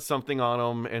they put something on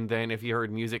him, and then if he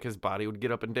heard music, his body would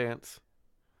get up and dance?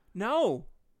 No,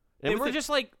 they were just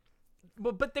like,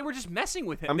 but they were just messing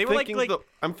with him. I'm thinking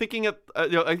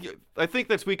I think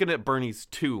that's Weekend at Bernie's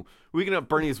 2. Weekend at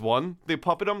Bernie's 1, they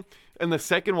puppet him, and the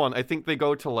second one, I think they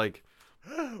go to like,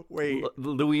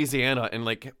 Louisiana and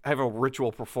like have a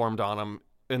ritual performed on him,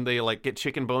 and they like get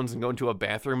chicken bones and go into a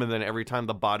bathroom, and then every time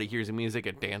the body hears the music,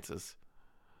 it dances.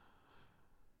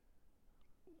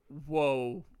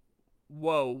 Whoa,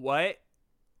 what?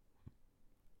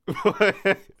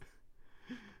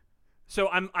 So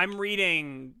I'm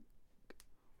reading.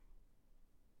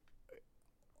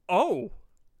 Oh,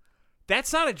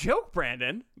 that's not a joke,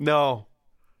 Brandon. No.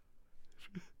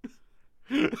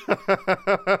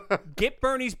 Get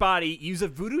Bernie's body, use a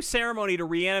voodoo ceremony to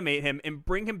reanimate him, and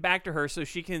bring him back to her so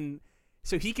he can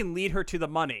lead her to the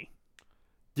money.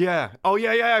 Yeah. Oh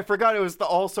yeah. I forgot it was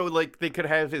also like they could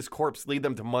have his corpse lead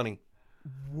them to money.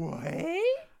 What?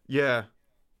 Yeah.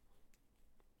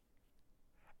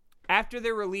 After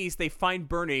they're released, they find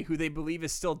Bernie, who they believe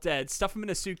is still dead, stuff him in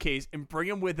a suitcase, and bring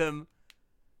him with them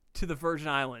to the Virgin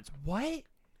Islands. What?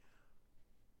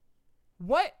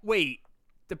 Wait.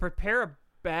 To prepare a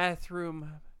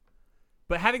bathroom.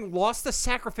 But having lost the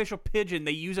sacrificial chicken,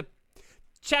 they use a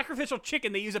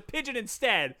pigeon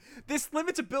instead. This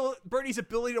limits Bernie's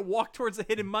ability to walk towards the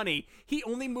hidden money. He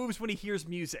only moves when he hears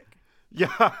music.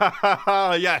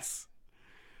 Yeah. Yes.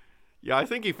 Yeah, I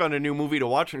think he found a new movie to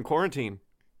watch in quarantine.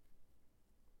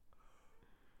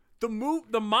 The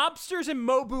mobsters in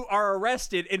Mobu are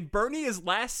arrested, and Bernie is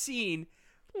last seen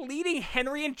leading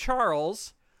Henry and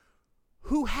Charles,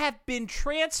 who have been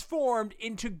transformed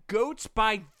into goats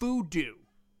by voodoo,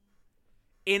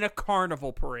 in a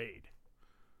carnival parade.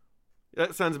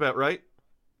 That sounds about right.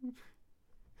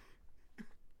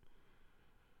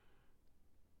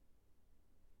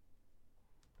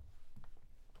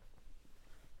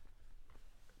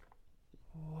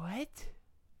 What?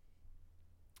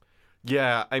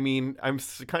 Yeah, I mean, I'm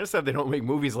kind of sad they don't make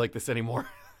movies like this anymore.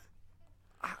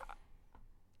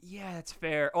 Yeah, that's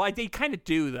fair. Oh, they kind of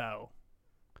do, though.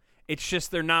 It's just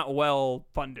they're not well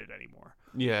funded anymore.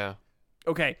 Yeah.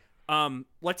 Okay,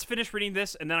 let's finish reading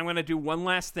this, and then I'm going to do one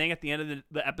last thing at the end of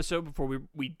the episode before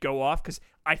we go off, because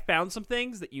I found some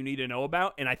things that you need to know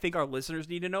about, and I think our listeners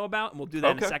need to know about, and we'll do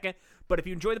that in a second. But if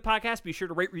you enjoy the podcast, be sure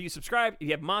to rate, review, subscribe. If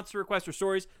you have monster requests or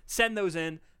stories, send those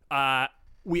in.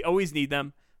 We always need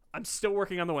them. I'm still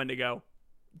working on the Wendigo.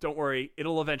 Don't worry,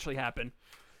 it'll eventually happen.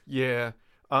 Yeah.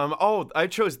 I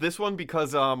chose this one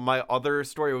because my other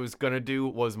story I was gonna do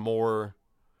was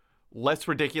less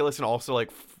ridiculous and also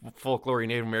like folklore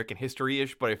Native American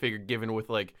history-ish, but I figured given with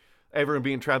like everyone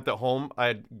being trapped at home,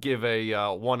 I'd give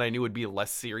a one I knew would be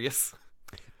less serious.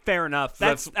 Fair enough. So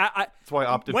that's why I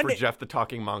opted for Jeff the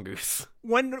Talking Mongoose.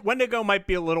 Wendigo might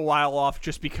be a little while off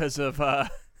just because of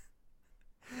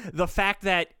the fact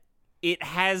that it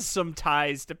has some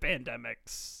ties to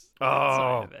pandemics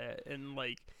inside of it, and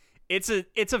like it's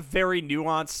a very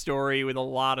nuanced story with a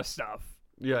lot of stuff.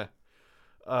 Yeah.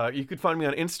 You could find me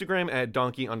on Instagram at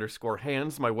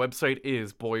donkey_hands. My website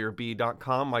is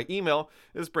boyerb.com. My email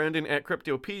is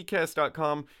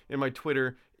brandon@cryptopedcast.com, and my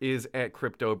Twitter is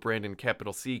 @cryptobrandon,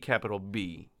 capital C, capital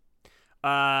B.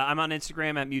 I'm on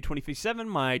Instagram at Mew2057.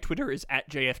 My Twitter is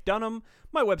 @JFDunham.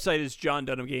 My website is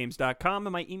johndunhamgames.com,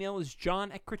 and my email is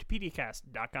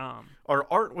john@cryptopedcast.com. Our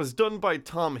art was done by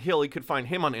Tom Hill. You could find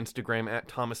him on Instagram at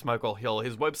ThomasMichaelHill.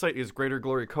 His website is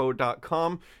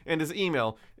greatergloryco.com, and his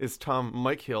email is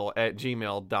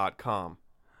tommikehill@gmail.com.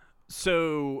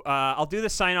 So I'll do the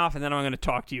sign off, and then I'm going to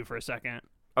talk to you for a second.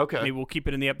 Okay. Maybe we'll keep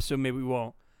it in the episode, maybe we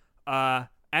won't.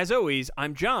 As always,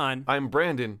 I'm John. I'm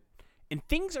Brandon. And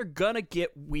things are going to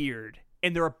get weird.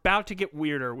 And they're about to get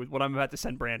weirder with what I'm about to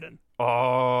send Brandon.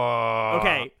 Oh.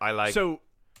 Okay. I like. So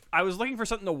I was looking for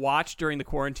something to watch during the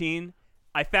quarantine.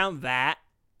 I found that.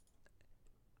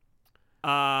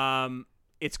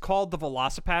 It's called The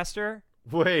Velocipaster.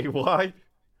 Wait, what?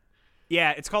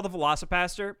 Yeah, it's called The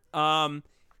Velocipaster.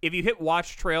 If you hit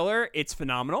watch trailer, it's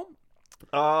phenomenal.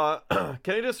 Can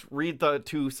I just read the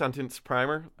 2-sentence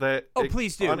primer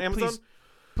please do. on Amazon? Please.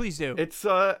 please do. It's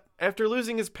after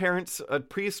losing his parents, a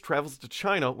priest travels to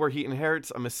China where he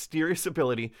inherits a mysterious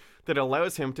ability that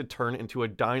allows him to turn into a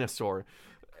dinosaur.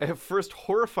 At first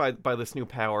horrified by this new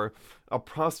power, a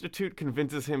prostitute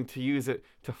convinces him to use it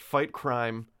to fight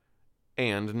crime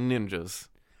and ninjas.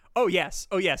 Oh yes,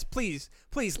 please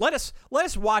let us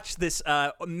watch this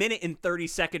minute and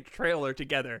 30-second trailer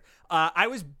together. I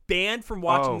was banned from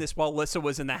watching this while Lissa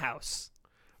was in the house.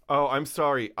 Oh, I'm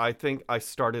sorry. I think I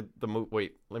started the movie.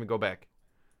 Wait, let me go back.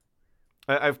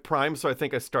 I have Prime, so I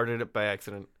think I started it by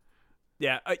accident.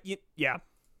 Yeah, yeah.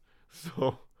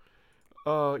 So,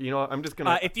 you know, I'm just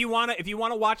gonna. If you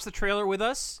wanna watch the trailer with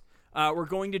us, we're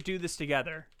going to do this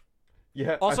together.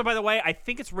 Yeah. Also, by the way, I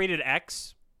think it's rated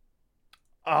X.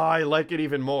 I like it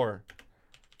even more.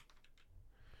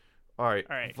 All right.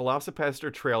 Right.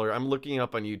 Velocipaster trailer. I'm looking it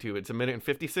up on YouTube. It's 1 minute and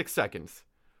 56 seconds.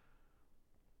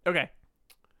 Okay.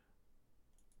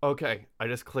 Okay. I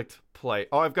just clicked play.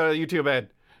 Oh, I've got a YouTube ad.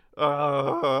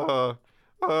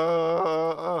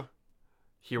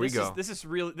 Here we go. This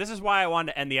is why I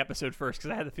wanted to end the episode first, because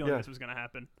I had the feeling this was going to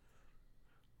happen.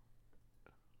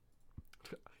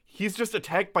 He's just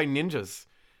attacked by ninjas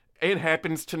and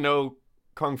happens to know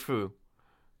Kung Fu.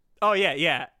 Oh,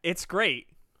 yeah. It's great.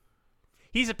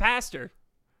 He's a pastor.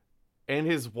 And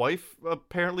his wife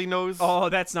apparently knows. Oh,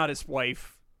 that's not his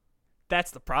wife. That's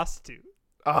the prostitute.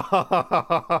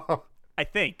 I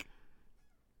think.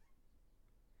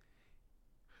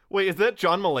 Wait, is that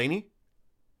John Mulaney?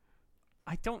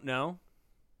 I don't know.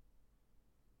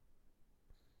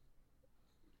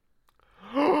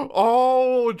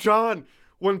 Oh, John.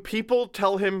 When people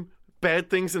tell him bad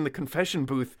things in the confession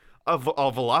booth, a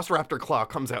Velociraptor claw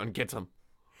comes out and gets him.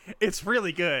 It's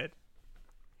really good.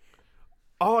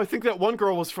 Oh, I think that one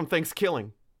girl was from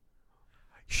Thanksgiving.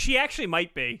 She actually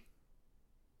might be.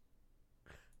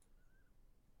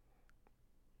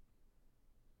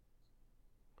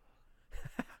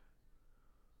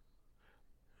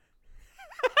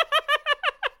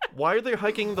 Why are they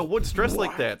hiking in the woods dressed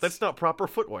like that? That's not proper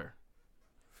footwear.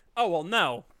 Oh, well,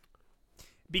 no.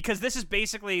 Because this is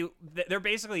basically... They're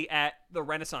basically at the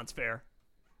Renaissance Fair.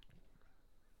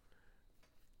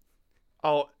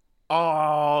 Oh,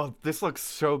 this looks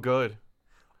so good.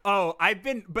 Oh,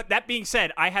 but that being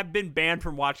said, I have been banned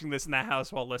from watching this in that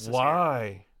house while listening.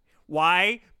 Why?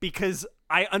 Why? Because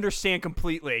I understand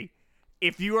completely.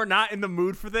 If you are not in the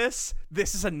mood for this,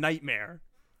 this is a nightmare.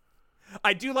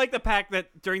 I do like the fact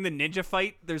that during the ninja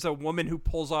fight, there's a woman who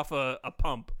pulls off a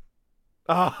pump.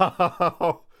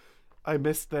 Oh, I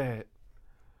missed that.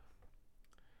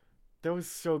 That was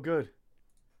so good.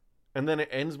 And then it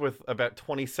ends with about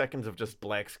 20 seconds of just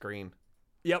black screen.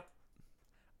 Yep.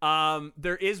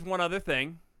 There is one other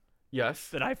thing. Yes.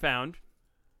 That I found.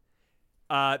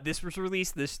 This was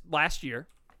released this last year.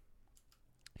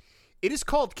 It is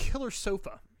called Killer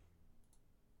Sofa.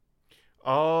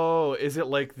 Oh, is it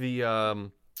like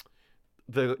the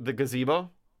gazebo?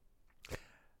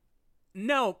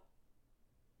 No.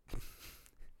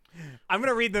 I'm going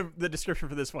to read the description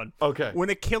for this one. Okay.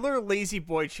 When a killer lazy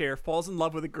boy chair falls in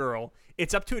love with a girl,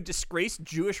 it's up to a disgraced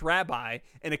Jewish rabbi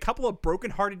and a couple of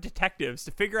broken-hearted detectives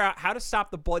to figure out how to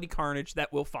stop the bloody carnage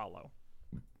that will follow.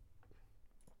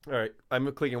 All right.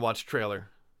 I'm clicking watch trailer.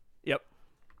 Yep.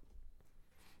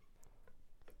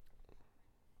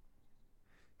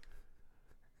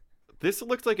 This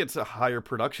looks like it's a higher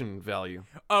production value.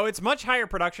 Oh, it's much higher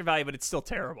production value, but it's still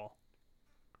terrible.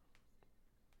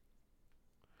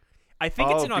 I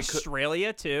think it's in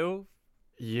Australia, too.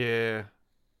 Yeah.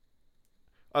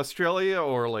 Australia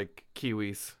or, like,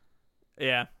 Kiwis.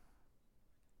 Yeah.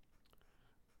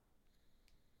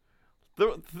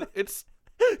 It's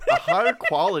a higher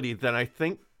quality than I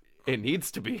think it needs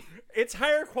to be. It's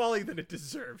higher quality than it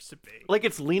deserves to be. Like,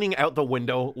 it's leaning out the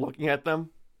window, looking at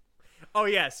them. Oh,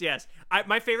 yes.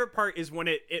 My favorite part is when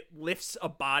it lifts a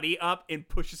body up and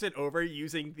pushes it over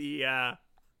using the...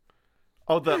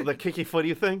 Oh, the kicky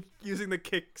footy thing? Using the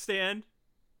kickstand.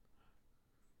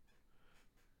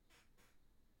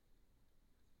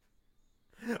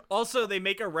 Also, they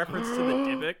make a reference to the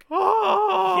Dybbuk.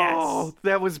 Oh, yes.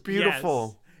 That was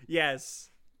beautiful. Yes.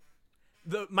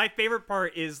 My favorite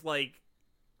part is, like,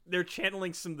 they're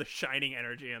channeling some of the Shining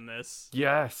energy in this.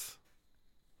 Yes.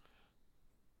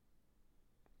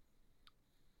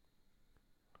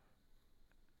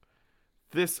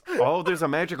 There's a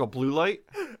magical blue light?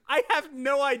 I have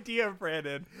no idea,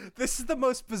 Brandon. This is the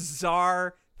most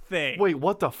bizarre thing. Wait,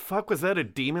 what the fuck? Was that a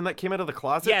demon that came out of the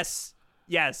closet?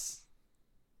 Yes.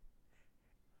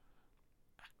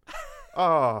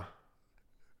 Oh.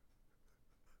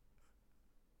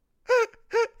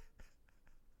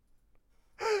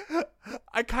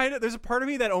 there's a part of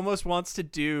me that almost wants to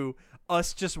do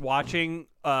us just watching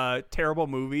terrible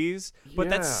movies, but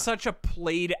that's such a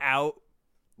played out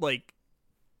like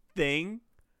thing.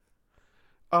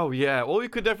 Oh yeah, well we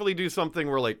could definitely do something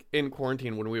where like in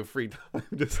quarantine when we have free time,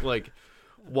 just like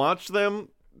watch them,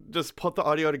 just put the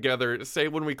audio together, say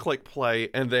when we click play,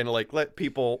 and then like let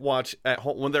people watch at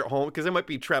home when they're home because they might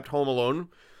be trapped home alone,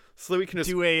 so that we can just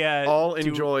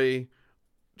enjoy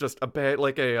just a bad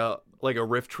like a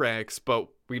riff tracks, but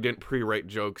we didn't pre-write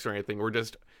jokes or anything. We're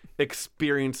just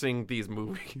experiencing these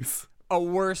movies. A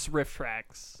worse riff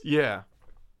tracks. Yeah.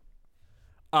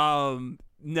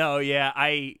 No, yeah,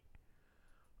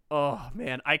 oh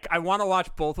man, I want to watch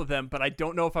both of them, but I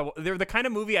don't know if they're the kind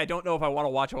of movie I don't know if I want to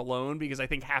watch alone because I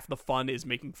think half the fun is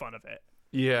making fun of it.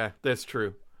 Yeah, that's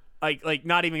true. Like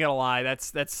not even gonna lie,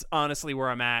 that's honestly where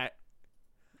I'm at.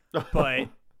 But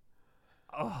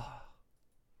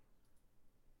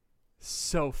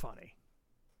so funny.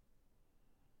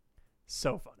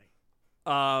 So funny.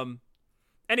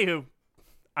 Anywho,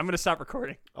 I'm gonna stop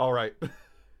recording. All right.